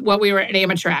pro with what we were an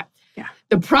amateur at. Yeah.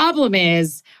 The problem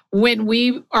is when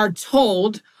we are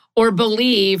told or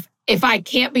believe if I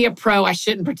can't be a pro, I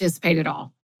shouldn't participate at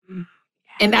all.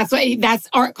 And that's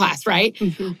art class, right?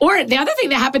 Mm-hmm. Or the other thing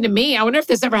that happened to me, I wonder if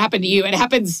this ever happened to you. It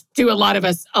happens to a lot of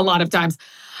us a lot of times.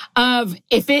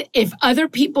 If other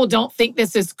people don't think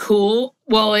this is cool,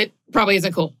 well, it probably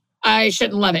isn't cool. I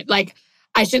shouldn't love it. Like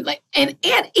I should like, and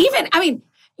even, I mean,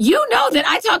 you know that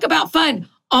I talk about fun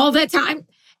all the time.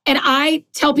 And I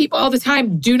tell people all the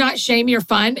time, do not shame your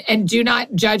fun and do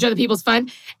not judge other people's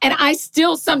fun. And I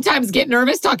still sometimes get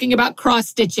nervous talking about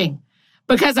cross-stitching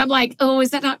because I'm like, oh, is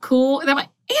that not cool? And I'm like,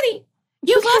 Annie,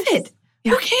 you love it.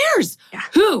 Yeah. Who cares? Yeah.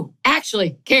 Who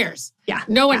actually cares? Yeah.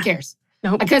 No one cares.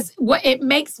 Nope. Because it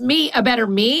makes me a better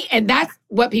me. And that's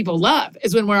what people love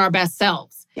is when we're our best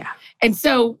selves. Yeah. And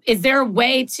so is there a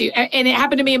way to, and it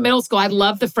happened to me in middle school. I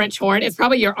love the French horn. It's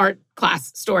probably your art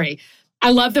class story.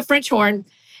 I love the French horn.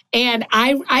 And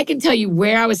I can tell you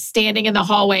where I was standing in the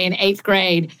hallway in 8th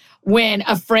grade when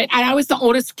a friend, and I was the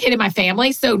oldest kid in my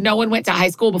family, so no one went to high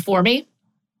school before me.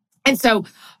 And so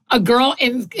a girl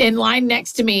in line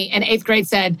next to me in 8th grade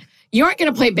said, you aren't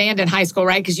going to play band in high school,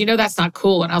 right? Because you know that's not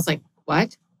cool. And I was like,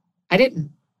 what? I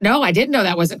didn't know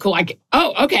that wasn't cool.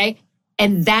 Oh, okay.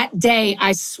 And that day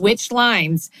I switched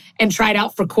lines and tried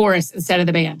out for chorus instead of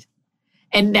the band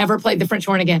and never played the French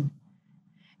horn again.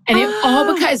 And it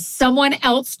all because someone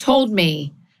else told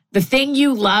me the thing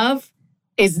you love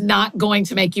is not going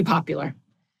to make you popular.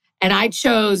 And I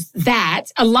chose that.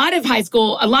 A lot of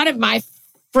my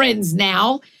friends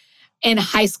now in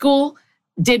high school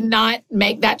did not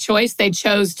make that choice. They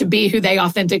chose to be who they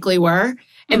authentically were,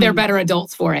 and they're better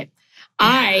adults for it.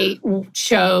 I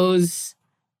chose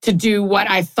to do what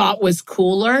I thought was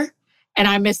cooler, and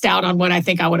I missed out on what I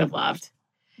think I would have loved.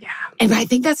 Yeah. And I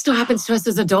think that still happens to us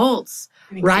as adults.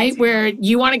 Right? Where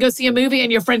you want to go see a movie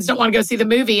and your friends don't want to go see the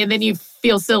movie and then you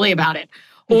feel silly about it.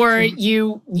 Or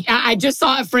I just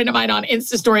saw a friend of mine on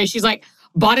Insta story. She's like,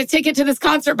 bought a ticket to this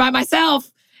concert by myself.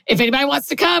 If anybody wants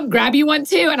to come, grab you one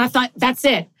too. And I thought, that's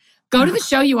it. Go to the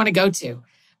show you want to go to.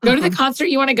 Go to the concert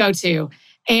you want to go to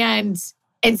and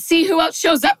see who else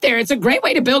shows up there. It's a great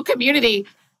way to build community.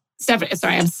 Stephanie,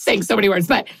 sorry, I'm saying so many words,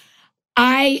 but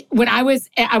I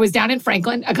was down in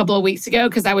Franklin a couple of weeks ago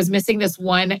because I was missing this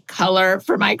one color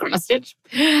for my cross stitch.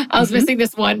 I was missing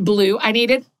this one blue I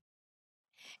needed.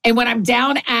 And when I'm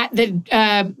down at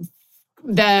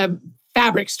the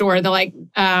fabric store,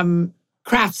 the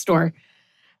craft store,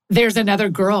 there's another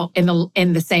girl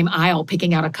in the same aisle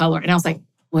picking out a color. And I was like,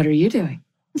 what are you doing?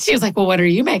 She was like, well, what are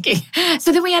you making?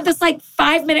 So then we had this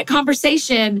 5-minute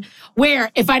conversation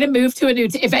where if I'd have moved to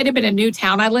if it had been a new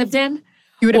town I lived in,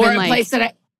 you would have been a place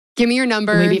that give me your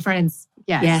number. Can we be friends?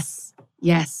 Yes.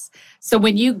 So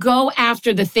when you go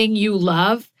after the thing you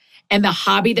love and the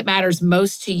hobby that matters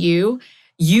most to you,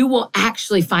 you will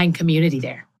actually find community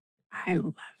there. I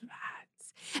love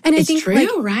that. And I think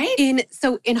true, right?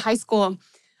 In high school,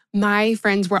 my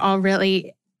friends were all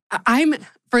really,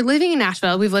 for living in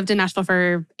Nashville, we've lived in Nashville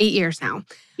for 8 years now.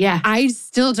 Yeah. I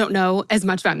still don't know as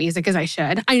much about music as I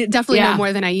should. I definitely know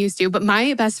more than I used to, but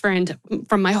my best friend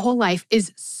from my whole life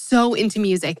is so into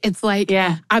music. It's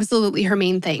absolutely her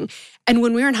main thing. And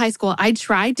when we were in high school, I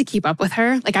tried to keep up with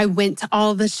her. I went to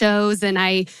all the shows and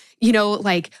I,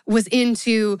 was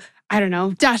into, I don't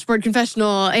know, Dashboard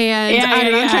Confessional and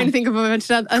I'm trying to think of a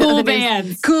bunch of other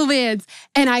cool bands.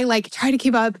 And I tried to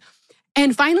keep up.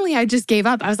 And finally, I just gave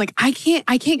up. I was like, I can't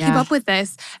keep up with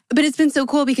this. But it's been so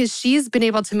cool because she's been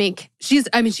able to she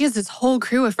has this whole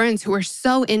crew of friends who are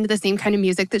so into the same kind of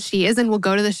music that she is and will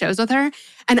go to the shows with her.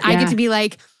 And I get to be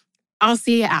like, I'll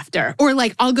see you after. Or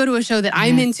I'll go to a show that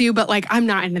I'm into, but I'm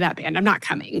not into that band. I'm not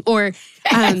coming. Or,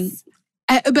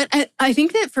 but I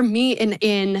think that for me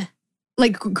in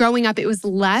growing up, it was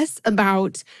less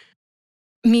about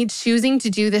me choosing to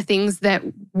do the things that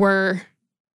were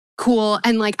cool.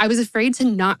 And I was afraid to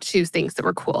not choose things that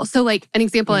were cool. So an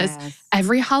example is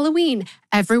every Halloween,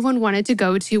 everyone wanted to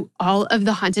go to all of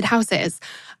the haunted houses.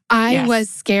 I was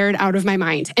scared out of my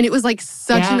mind. And it was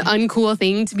such an uncool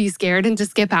thing to be scared and to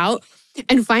skip out.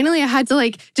 And finally I had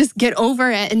to just get over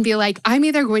it and be I'm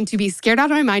either going to be scared out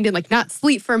of my mind and not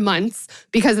sleep for months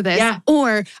because of this,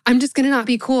 or I'm just going to not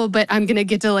be cool, but I'm going to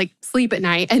get to sleep at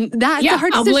night. And that's a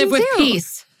hard decision I'll live with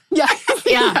peace. Yeah.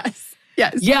 Yes.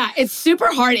 Yeah, it's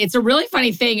super hard. It's a really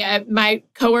funny thing. My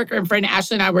coworker and friend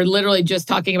Ashley and I were literally just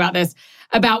talking about this,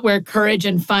 about where courage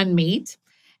and fun meet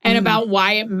and about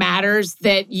why it matters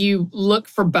that you look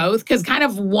for both. Because kind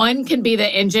of one can be the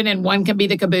engine and one can be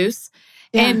the caboose.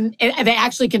 Yeah. And they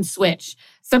actually can switch.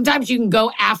 sometimes you can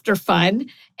go after fun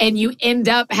and you end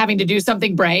up having to do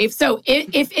something brave. So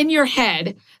if in your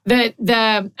head,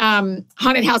 the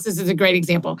haunted houses is a great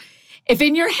example. If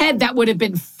in your head that would have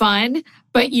been fun,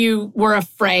 but you were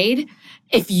afraid,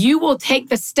 if you will take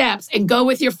the steps and go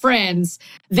with your friends,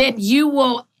 then you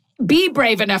will be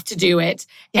brave enough to do it,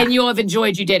 and you'll have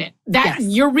enjoyed you did it.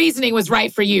 Your reasoning was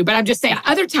right for you. But I'm just saying,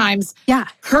 other times,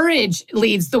 courage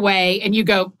leads the way, and you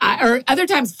go, or other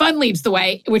times fun leads the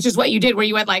way, which is what you did, where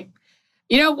you went like,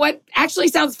 you know, what actually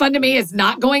sounds fun to me is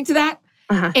not going to that.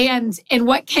 And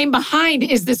what came behind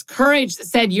is this courage that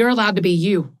said, you're allowed to be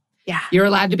you. Yeah. You're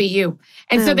allowed to be you.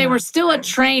 And so they were still a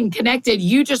train connected.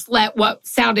 You just let what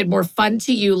sounded more fun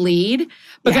to you lead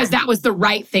because that was the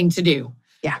right thing to do.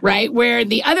 Yeah. Right? Where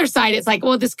the other side, it's like,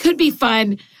 well, this could be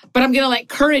fun, but I'm going to let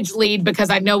courage lead because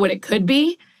I know what it could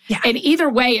be. Yeah. And either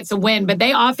way, it's a win, but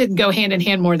they often go hand in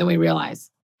hand more than we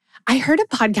realize. I heard a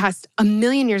podcast a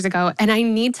million years ago, and I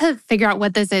need to figure out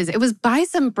what this is. It was by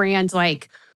some brand, like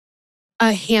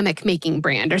a hammock making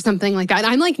brand or something like that.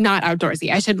 I'm like not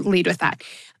outdoorsy. I should lead with that.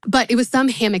 But it was some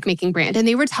hammock making brand. And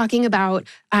they were talking about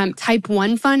type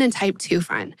 1 fun and type 2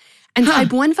 fun. And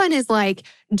type 1 fun is like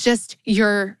just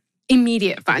your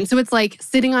immediate fun. So it's like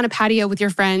sitting on a patio with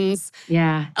your friends,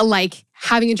 like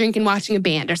having a drink and watching a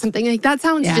band or something. Like that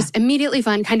sounds just immediately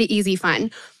fun, kind of easy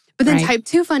fun. But then type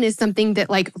 2 fun is something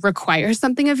that like requires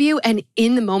something of you. And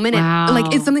in the moment,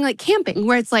 it's something like camping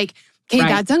where it's like, okay,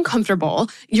 that's uncomfortable.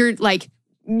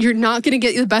 You're not going to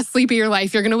get the best sleep of your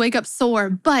life. You're going to wake up sore,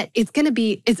 but it's going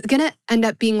to end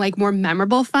up being like more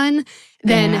memorable fun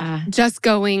than just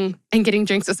going and getting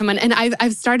drinks with someone. And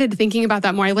I've started thinking about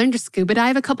that more. I learned to scuba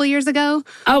dive a couple years ago.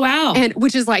 Oh, wow. And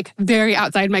which is like very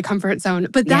outside my comfort zone.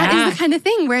 But that is the kind of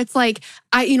thing where it's like,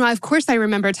 of course I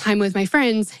remember time with my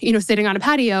friends, sitting on a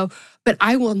patio, but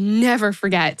I will never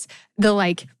forget the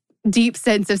like deep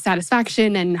sense of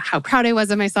satisfaction and how proud I was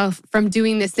of myself from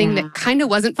doing this thing that kind of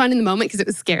wasn't fun in the moment because it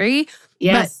was scary.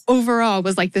 Yes. But overall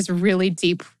was like this really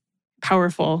deep,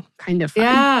 powerful kind of fun.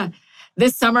 Yeah.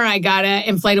 This summer, I got an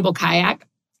inflatable kayak.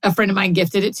 A friend of mine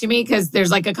gifted it to me because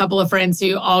there's like a couple of friends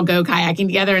who all go kayaking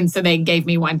together. And so they gave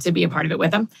me one to be a part of it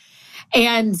with them.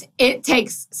 And it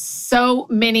takes so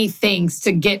many things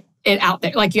to get it out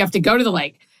there. Like you have to go to the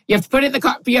lake. You have to put it in the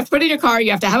car. You have to put it in your car.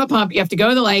 You have to have a pump. You have to go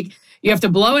to the lake. You have to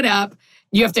blow it up.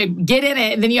 You have to get in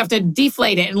it. And then you have to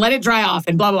deflate it and let it dry off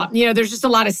and blah, blah, blah. There's just a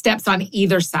lot of steps on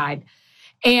either side.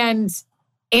 And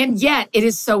yet it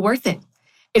is so worth it.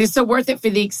 It is so worth it for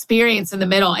the experience in the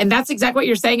middle. And that's exactly what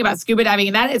you're saying about scuba diving.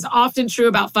 And that is often true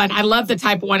about fun. I love the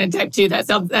type 1 and type 2.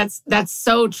 That's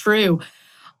so true.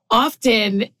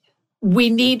 Often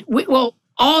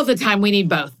all the time we need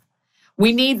both.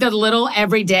 We need the little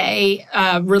everyday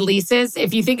releases.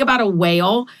 If you think about a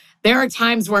whale, there are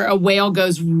times where a whale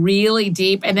goes really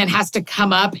deep and then has to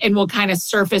come up and will kind of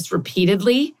surface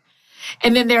repeatedly.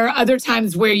 And then there are other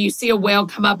times where you see a whale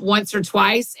come up once or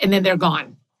twice and then they're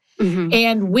gone. Mm-hmm.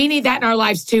 And we need that in our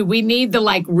lives too. We need the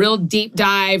like real deep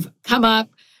dive, come up,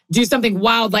 do something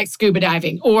wild like scuba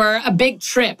diving or a big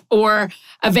trip or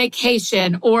a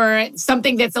vacation or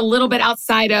something that's a little bit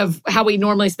outside of how we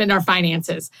normally spend our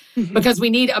finances because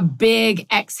we need a big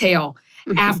exhale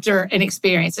after an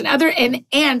experience.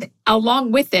 And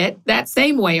along with it, that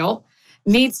same whale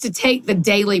needs to take the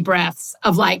daily breaths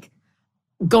of like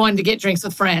going to get drinks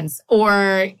with friends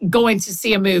or going to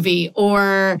see a movie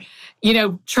or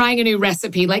trying a new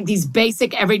recipe, like these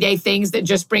basic everyday things that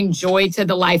just bring joy to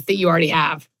the life that you already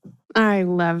have. I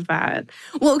love that.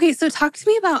 Well, okay, so talk to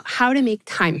me about how to make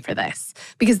time for this,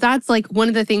 because that's like one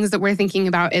of the things that we're thinking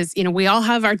about is, we all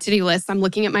have our to-do lists. I'm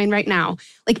looking at mine right now.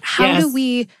 Like, how do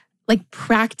we like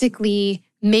practically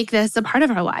make this a part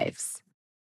of our lives?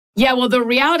 Yeah, well, the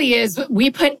reality is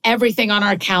we put everything on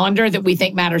our calendar that we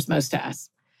think matters most to us.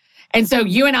 And so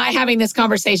you and I having this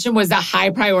conversation was a high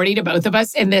priority to both of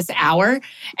us in this hour.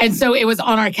 And so it was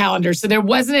on our calendar. So there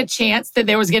wasn't a chance that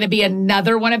there was going to be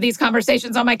another one of these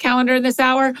conversations on my calendar in this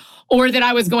hour or that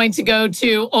I was going to go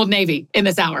to Old Navy in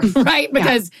this hour, right?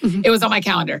 Because it was on my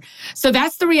calendar. So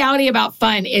that's the reality about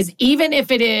fun is even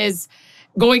if it is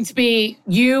going to be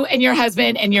you and your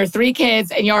husband and your 3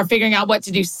 kids and y'all are figuring out what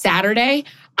to do Saturday,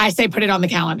 I say put it on the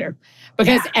calendar.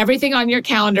 Because everything on your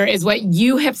calendar is what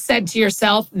you have said to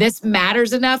yourself, this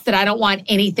matters enough that I don't want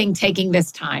anything taking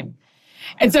this time.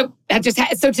 And so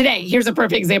so today, here's a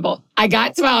perfect example. I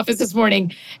got to my office this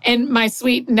morning and my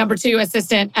sweet number 2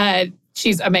 assistant,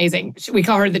 she's amazing. We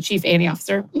call her the Chief Annie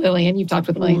Officer, Lillian. You've talked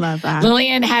with Lillian. Love that.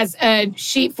 Lillian has a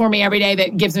sheet for me every day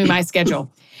that gives me my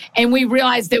schedule. And we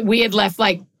realized that we had left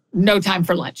like no time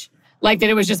for lunch, like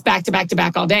that it was just back to back to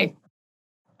back all day.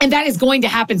 And that is going to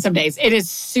happen some days. It is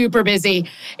super busy.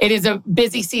 It is a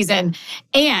busy season.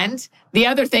 And the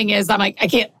other thing is, I'm like, I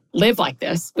can't live like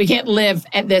this. We can't live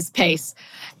at this pace.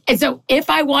 And so if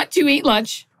I want to eat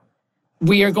lunch,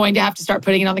 we are going to have to start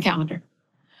putting it on the calendar,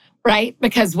 right?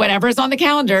 Because whatever is on the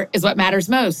calendar is what matters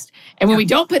most. And when we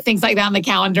don't put things like that on the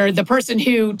calendar, the person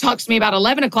who talks to me about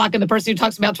 11 o'clock and the person who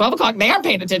talks to me about 12 o'clock, they aren't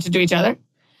paying attention to each other.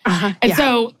 And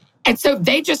so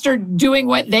they just are doing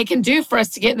what they can do for us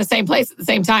to get in the same place at the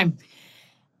same time.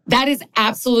 That is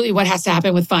absolutely what has to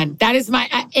happen with fun. That is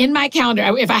in my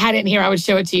calendar. If I had it in here, I would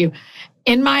show it to you.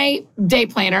 In my day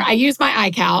planner, I use my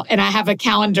iCal, and I have a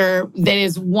calendar that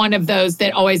is one of those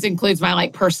that always includes my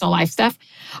like personal life stuff.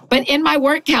 But in my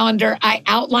work calendar, I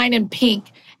outline in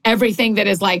pink everything that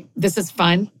is like, this is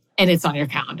fun, and it's on your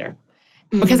calendar.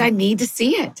 Because I need to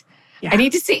see it. I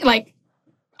need to see, like,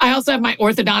 I also have my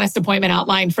orthodontist appointment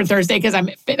outlined for Thursday because I'm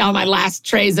on my last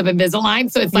trays of Invisalign.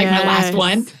 So it's like my last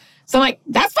one. So I'm like,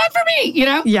 that's fun for me, you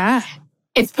know? Yeah.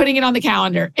 It's putting it on the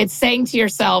calendar. It's saying to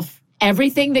yourself,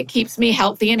 everything that keeps me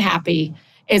healthy and happy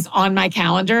is on my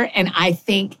calendar. And I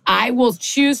think I will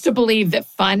choose to believe that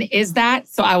fun is that.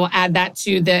 So I will add that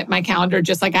to my calendar,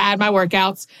 just like I add my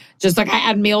workouts, just like I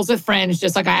add meals with friends,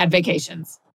 just like I add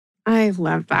vacations. I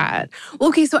love that. Well,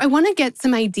 okay, so I want to get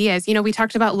some ideas. You know, we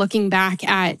talked about looking back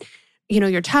at, you know,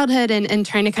 your childhood and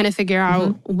trying to kind of figure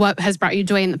out what has brought you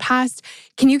joy in the past.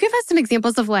 Can you give us some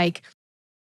examples of like,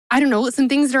 I don't know, some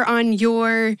things that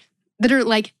are that are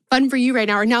like fun for you right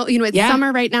now? Or now, you know, it's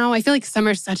summer right now. I feel like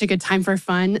summer is such a good time for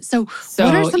fun. So what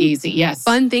are some easy,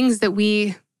 fun things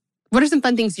what are some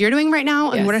fun things you're doing right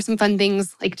now? And what are some fun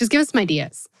things, like, just give us some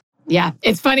ideas. Yeah,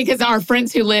 it's funny because our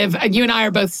friends who live, you and I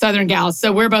are both Southern gals.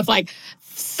 So we're both like,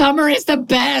 summer is the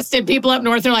best. And people up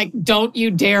north are like, don't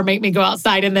you dare make me go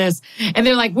outside in this. And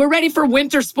they're like, we're ready for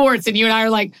winter sports. And you and I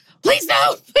are like, please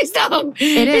don't.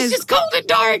 It's just cold and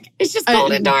dark. It's just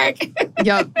cold and dark.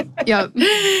 Yep.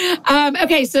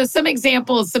 Okay, so some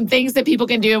examples, some things that people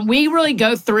can do. And we really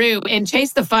go through and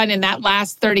chase the fun in that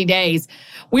last 30 days.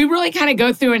 We really kind of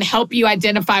go through and help you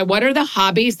identify what are the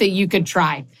hobbies that you could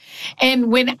try. And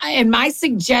my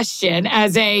suggestion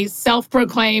as a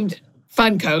self-proclaimed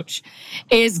fun coach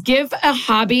is give a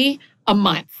hobby a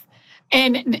month.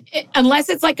 And unless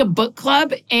it's like a book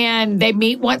club and they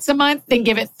meet once a month, then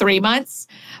give it 3 months.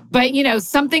 But, you know,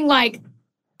 something like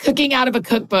cooking out of a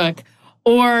cookbook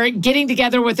or getting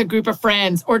together with a group of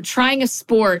friends or trying a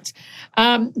sport,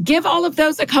 give all of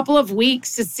those a couple of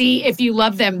weeks to see if you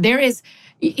love them.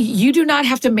 You do not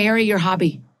have to marry your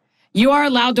hobby. You are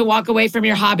allowed to walk away from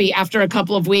your hobby after a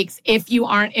couple of weeks if you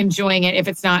aren't enjoying it, if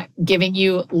it's not giving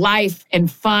you life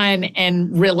and fun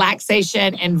and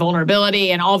relaxation and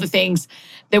vulnerability and all the things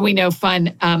that we know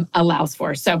fun allows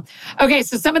for. So, okay,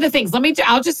 so some of the things, let me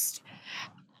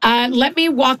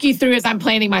walk you through as I'm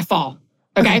planning my fall,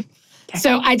 okay?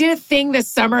 So I did a thing this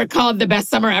summer called The Best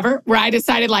Summer Ever, where I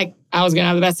decided like I was going to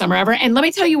have the best summer ever. And let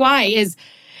me tell you why is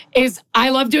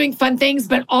I love doing fun things,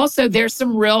 but also there's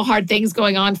some real hard things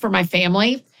going on for my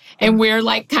family. And we're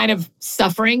like kind of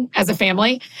suffering as a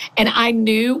family. And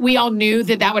we all knew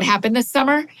that would happen this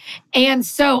summer. And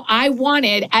so I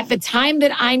wanted, at the time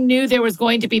that I knew there was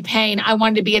going to be pain, I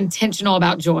wanted to be intentional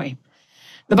about joy.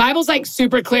 The Bible's like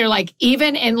super clear, like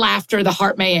even in laughter, the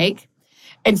heart may ache.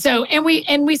 And so, and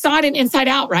we saw it in Inside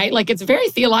Out, right? Like it's a very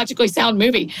theologically sound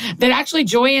movie that actually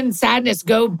joy and sadness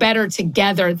go better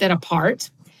together than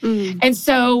apart. And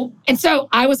so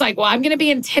I was like, well, I'm going to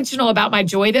be intentional about my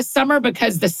joy this summer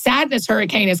because the sadness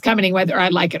hurricane is coming whether I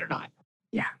like it or not.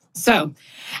 Yeah. So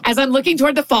as I'm looking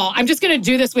toward the fall, I'm just going to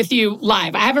do this with you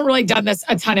live. I haven't really done this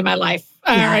a ton in my life.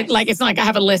 Like it's not like I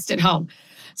have a list at home.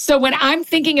 So when I'm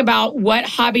thinking about what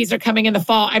hobbies are coming in the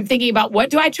fall, I'm thinking about what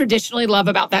do I traditionally love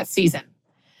about that season?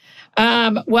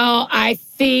 Well, I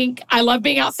think I love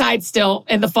being outside still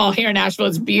in the fall here in Nashville.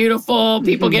 It's beautiful.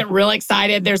 People get really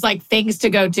excited. There's like things to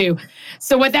go to.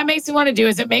 So what that makes me want to do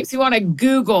is it makes me want to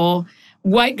Google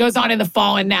what goes on in the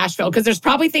fall in Nashville, because there's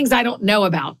probably things I don't know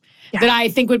about that I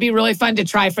think would be really fun to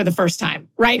try for the first time,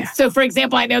 right? Yeah. So for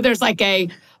example, I know there's like a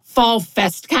fall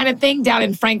fest kind of thing down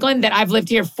in Franklin that I've lived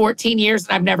here 14 years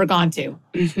and I've never gone to.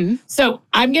 So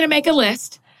I'm going to make a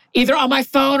list. Either on my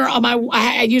phone or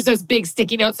I use those big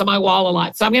sticky notes on my wall a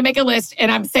lot. So I'm going to make a list and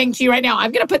I'm saying to you right now,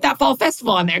 I'm going to put that fall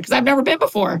festival on there because I've never been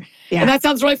before. Yeah. And that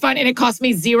sounds really fun. And it cost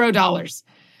me $0.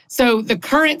 So the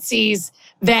currencies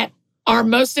that are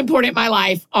most important in my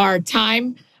life are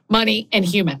time, money, and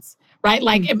humans, right?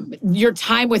 Like your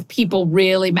time with people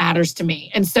really matters to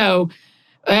me. And so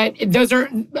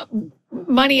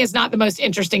money is not the most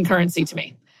interesting currency to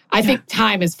me. I think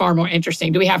time is far more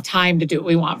interesting. Do we have time to do what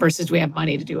we want versus do we have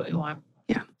money to do what we want?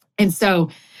 Yeah. And so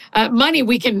Money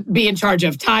we can be in charge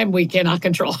of. Time we cannot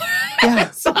control.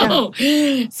 Yeah. So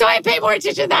I pay more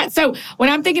attention to that. So when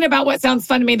I'm thinking about what sounds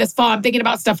fun to me this fall, I'm thinking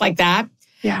about stuff like that.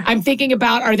 Yeah. I'm thinking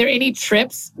about, are there any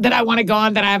trips that I want to go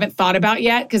on that I haven't thought about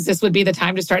yet? Because this would be the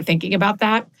time to start thinking about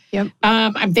that. Yep.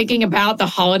 I'm thinking about the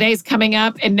holidays coming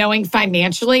up and knowing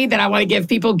financially that I want to give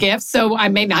people gifts. So I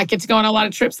may not get to go on a lot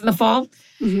of trips in the fall.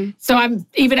 Mm-hmm. So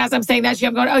even as I'm saying that,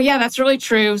 I'm going, oh yeah, that's really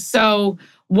true. So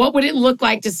what would it look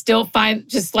like to still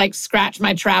just like scratch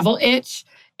my travel itch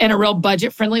in a real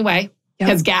budget friendly way?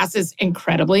 Because gas is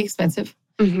incredibly expensive.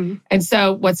 Mm-hmm. And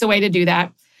so what's the way to do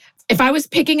that? If I was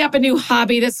picking up a new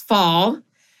hobby this fall,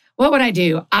 what would I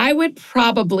do? I would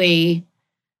probably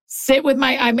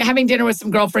I'm having dinner with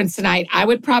some girlfriends tonight. I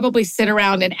would probably sit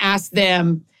around and ask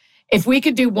them, if we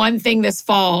could do one thing this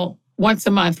fall once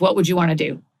a month, what would you want to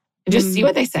do? And just see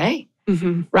what they say,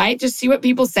 right? Just see what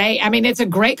people say. I mean, it's a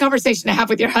great conversation to have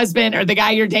with your husband or the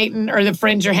guy you're dating or the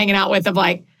friends you're hanging out with of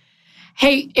like,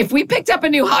 hey, if we picked up a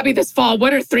new hobby this fall,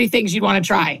 what are 3 things you'd want to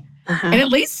try? And at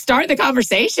least start the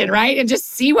conversation, right? And just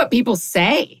see what people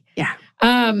say. Yeah.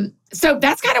 So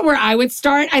that's kind of where I would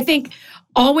start. I think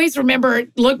always remember,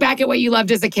 look back at what you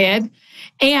loved as a kid.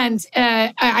 And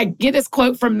I get this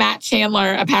quote from Matt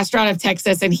Chandler, a pastor out of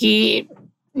Texas, and he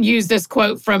used this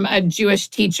quote from a Jewish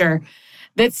teacher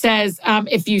that says,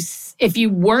 if you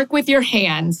work with your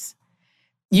hands,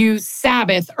 you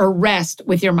Sabbath or rest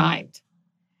with your mind.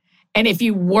 And if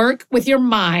you work with your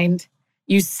mind,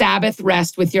 you Sabbath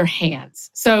rest with your hands.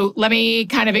 So let me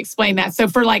kind of explain that. So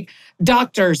for like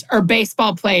doctors or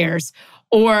baseball players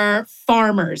or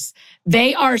farmers,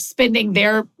 they are spending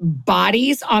their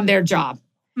bodies on their job.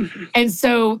 Mm-hmm. And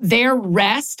so their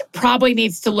rest probably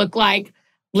needs to look like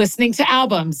listening to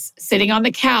albums, sitting on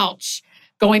the couch,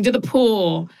 going to the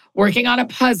pool, working on a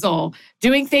puzzle,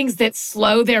 doing things that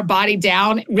slow their body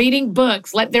down, reading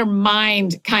books, let their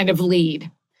mind kind of lead.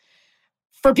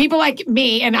 For people like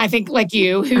me, and I think like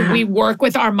you, who we work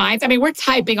with our minds, I mean, we're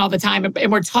typing all the time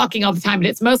and we're talking all the time, but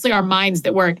it's mostly our minds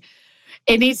that work.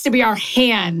 It needs to be our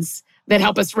hands that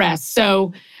help us rest.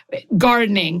 So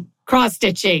gardening,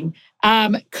 cross-stitching,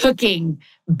 cooking,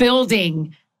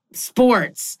 building,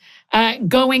 sports,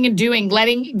 going and doing,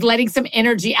 letting some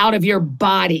energy out of your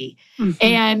body.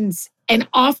 Mm-hmm. And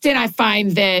often I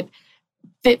find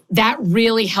that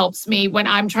really helps me when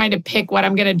I'm trying to pick what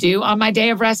I'm going to do on my day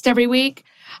of rest every week.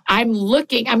 I'm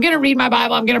going to read my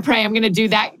Bible, I'm going to pray, I'm going to do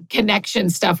that connection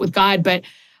stuff with God, but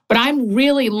I'm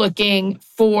really looking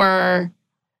for,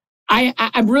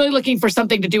 I'm really looking for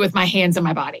something to do with my hands and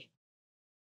my body.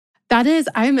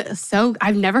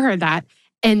 I've never heard that.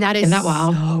 And that is Isn't that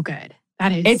wild? So good.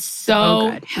 It's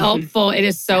so helpful. Mm-hmm. It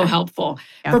is so helpful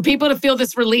for people to feel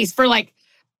this release, for like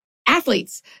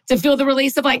athletes to feel the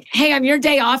release of like, hey, on your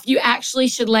day off, you actually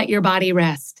should let your body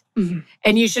rest. Mm-hmm.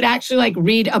 And you should actually like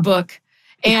read a book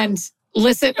and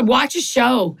watch a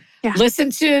show, listen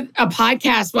to a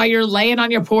podcast while you're laying on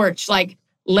your porch. Like,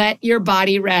 let your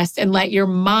body rest and let your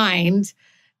mind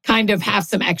kind of have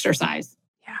some exercise.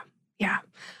 Yeah.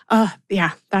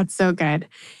 Yeah, that's so good.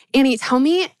 Annie, tell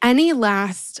me any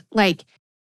last,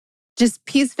 just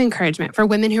piece of encouragement for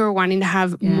women who are wanting to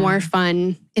have more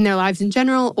fun in their lives in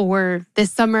general or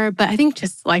this summer, but I think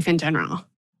just life in general.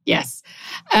 Yes.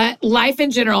 Life in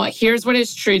general, here's what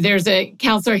is true. There's a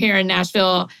counselor here in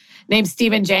Nashville named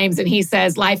Stephen James, and he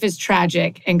says, life is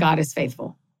tragic and God is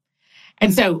faithful.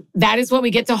 And so that is what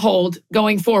we get to hold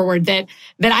going forward, that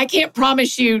I can't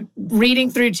promise you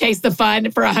reading through Chase the Fun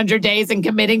for 100 days and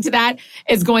committing to that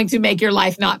is going to make your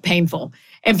life not painful.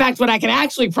 In fact, what I can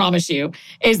actually promise you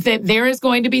is that there is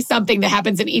going to be something that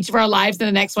happens in each of our lives in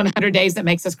the next 100 days that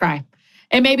makes us cry.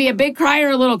 It may be a big cry or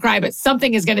a little cry, but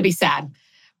something is going to be sad.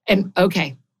 And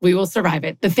okay, we will survive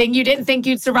it. The thing you didn't think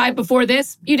you'd survive before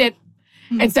this, you did.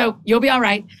 And so you'll be all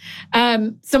right.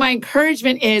 So my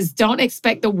encouragement is don't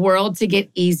expect the world to get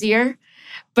easier,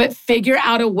 but figure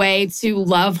out a way to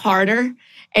love harder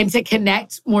and to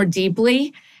connect more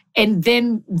deeply. And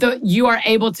then you are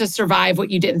able to survive what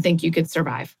you didn't think you could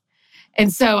survive.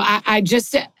 And so I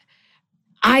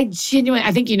genuinely,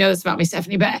 I think you know this about me,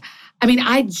 Stephanie, but I mean,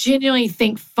 I genuinely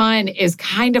think fun is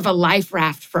kind of a life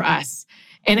raft for us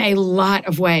in a lot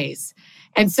of ways.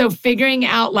 And so figuring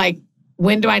out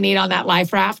when do I need on that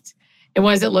life raft? And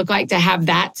what does it look like to have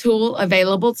that tool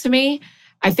available to me?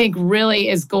 I think really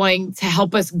is going to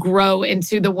help us grow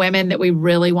into the women that we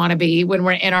really want to be when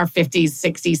we're in our 50s,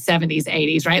 60s, 70s,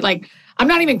 80s, right? I'm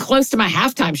not even close to my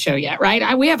halftime show yet,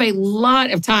 right? We have a lot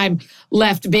of time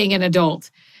left being an adult.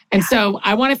 And so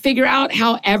I want to figure out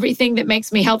how everything that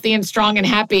makes me healthy and strong and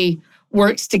happy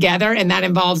works together. And that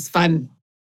involves fun.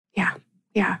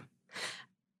 Yeah.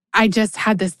 I just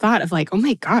had this thought of like, oh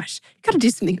my gosh, you got to do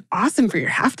something awesome for your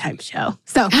halftime show.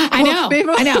 So I know.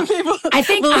 I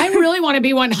think I really want to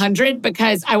be 100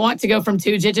 because I want to go from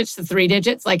 2 digits to 3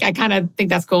 digits. Like, I kind of think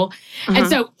that's cool. And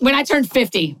so when I turn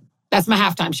 50, that's my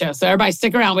halftime show. So everybody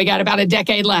stick around. We got about a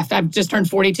decade left. I've just turned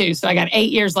 42. So I got 8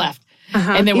 years left.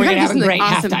 And then we're going to have a great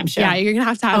halftime show. Yeah, you're going to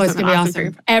have something it's going to be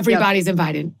awesome. Everybody's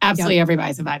invited. Absolutely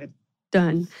everybody's invited.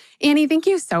 Done. Annie, thank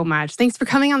you so much. Thanks for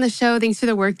coming on the show. Thanks for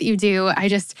the work that you do. I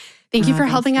just thank you for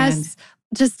helping us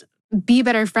just be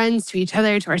better friends to each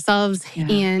other, to ourselves,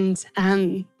 and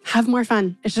have more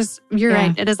fun. It's just, you're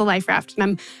right. It is a life raft.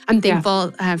 And I'm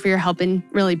thankful for your help in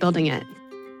really building it.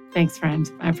 Thanks,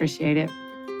 friend. I appreciate it.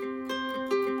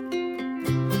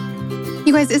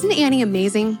 You guys, isn't Annie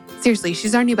amazing? Seriously,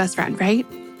 she's our new best friend, right?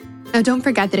 Now, don't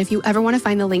forget that if you ever want to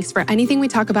find the links for anything we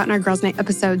talk about in our Girls Night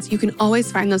episodes, you can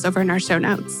always find those over in our show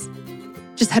notes.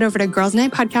 Just head over to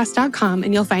girlsnightpodcast.com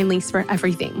and you'll find links for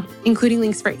everything, including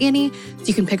links for Annie, so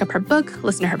you can pick up her book,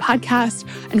 listen to her podcast,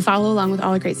 and follow along with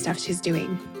all the great stuff she's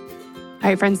doing. All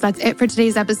right, friends, that's it for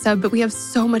today's episode, but we have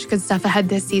so much good stuff ahead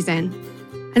this season.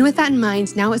 And with that in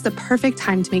mind, now is the perfect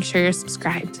time to make sure you're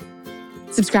subscribed.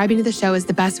 Subscribing to the show is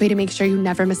the best way to make sure you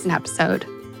never miss an episode.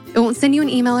 It won't send you an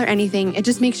email or anything. It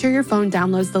just makes sure your phone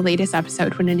downloads the latest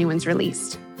episode when a new one's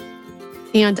released.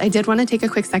 And I did want to take a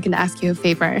quick second to ask you a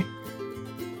favor.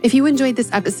 If you enjoyed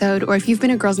this episode, or if you've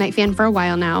been a Girls Night fan for a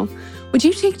while now, would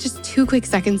you take just 2 quick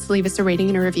seconds to leave us a rating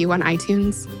and a review on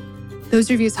iTunes? Those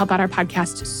reviews help out our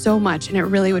podcast so much, and it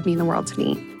really would mean the world to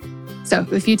me. So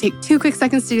if you take 2 quick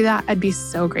seconds to do that, I'd be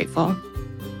so grateful. All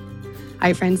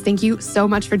right, friends, thank you so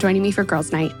much for joining me for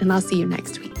Girls Night, and I'll see you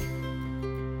next week.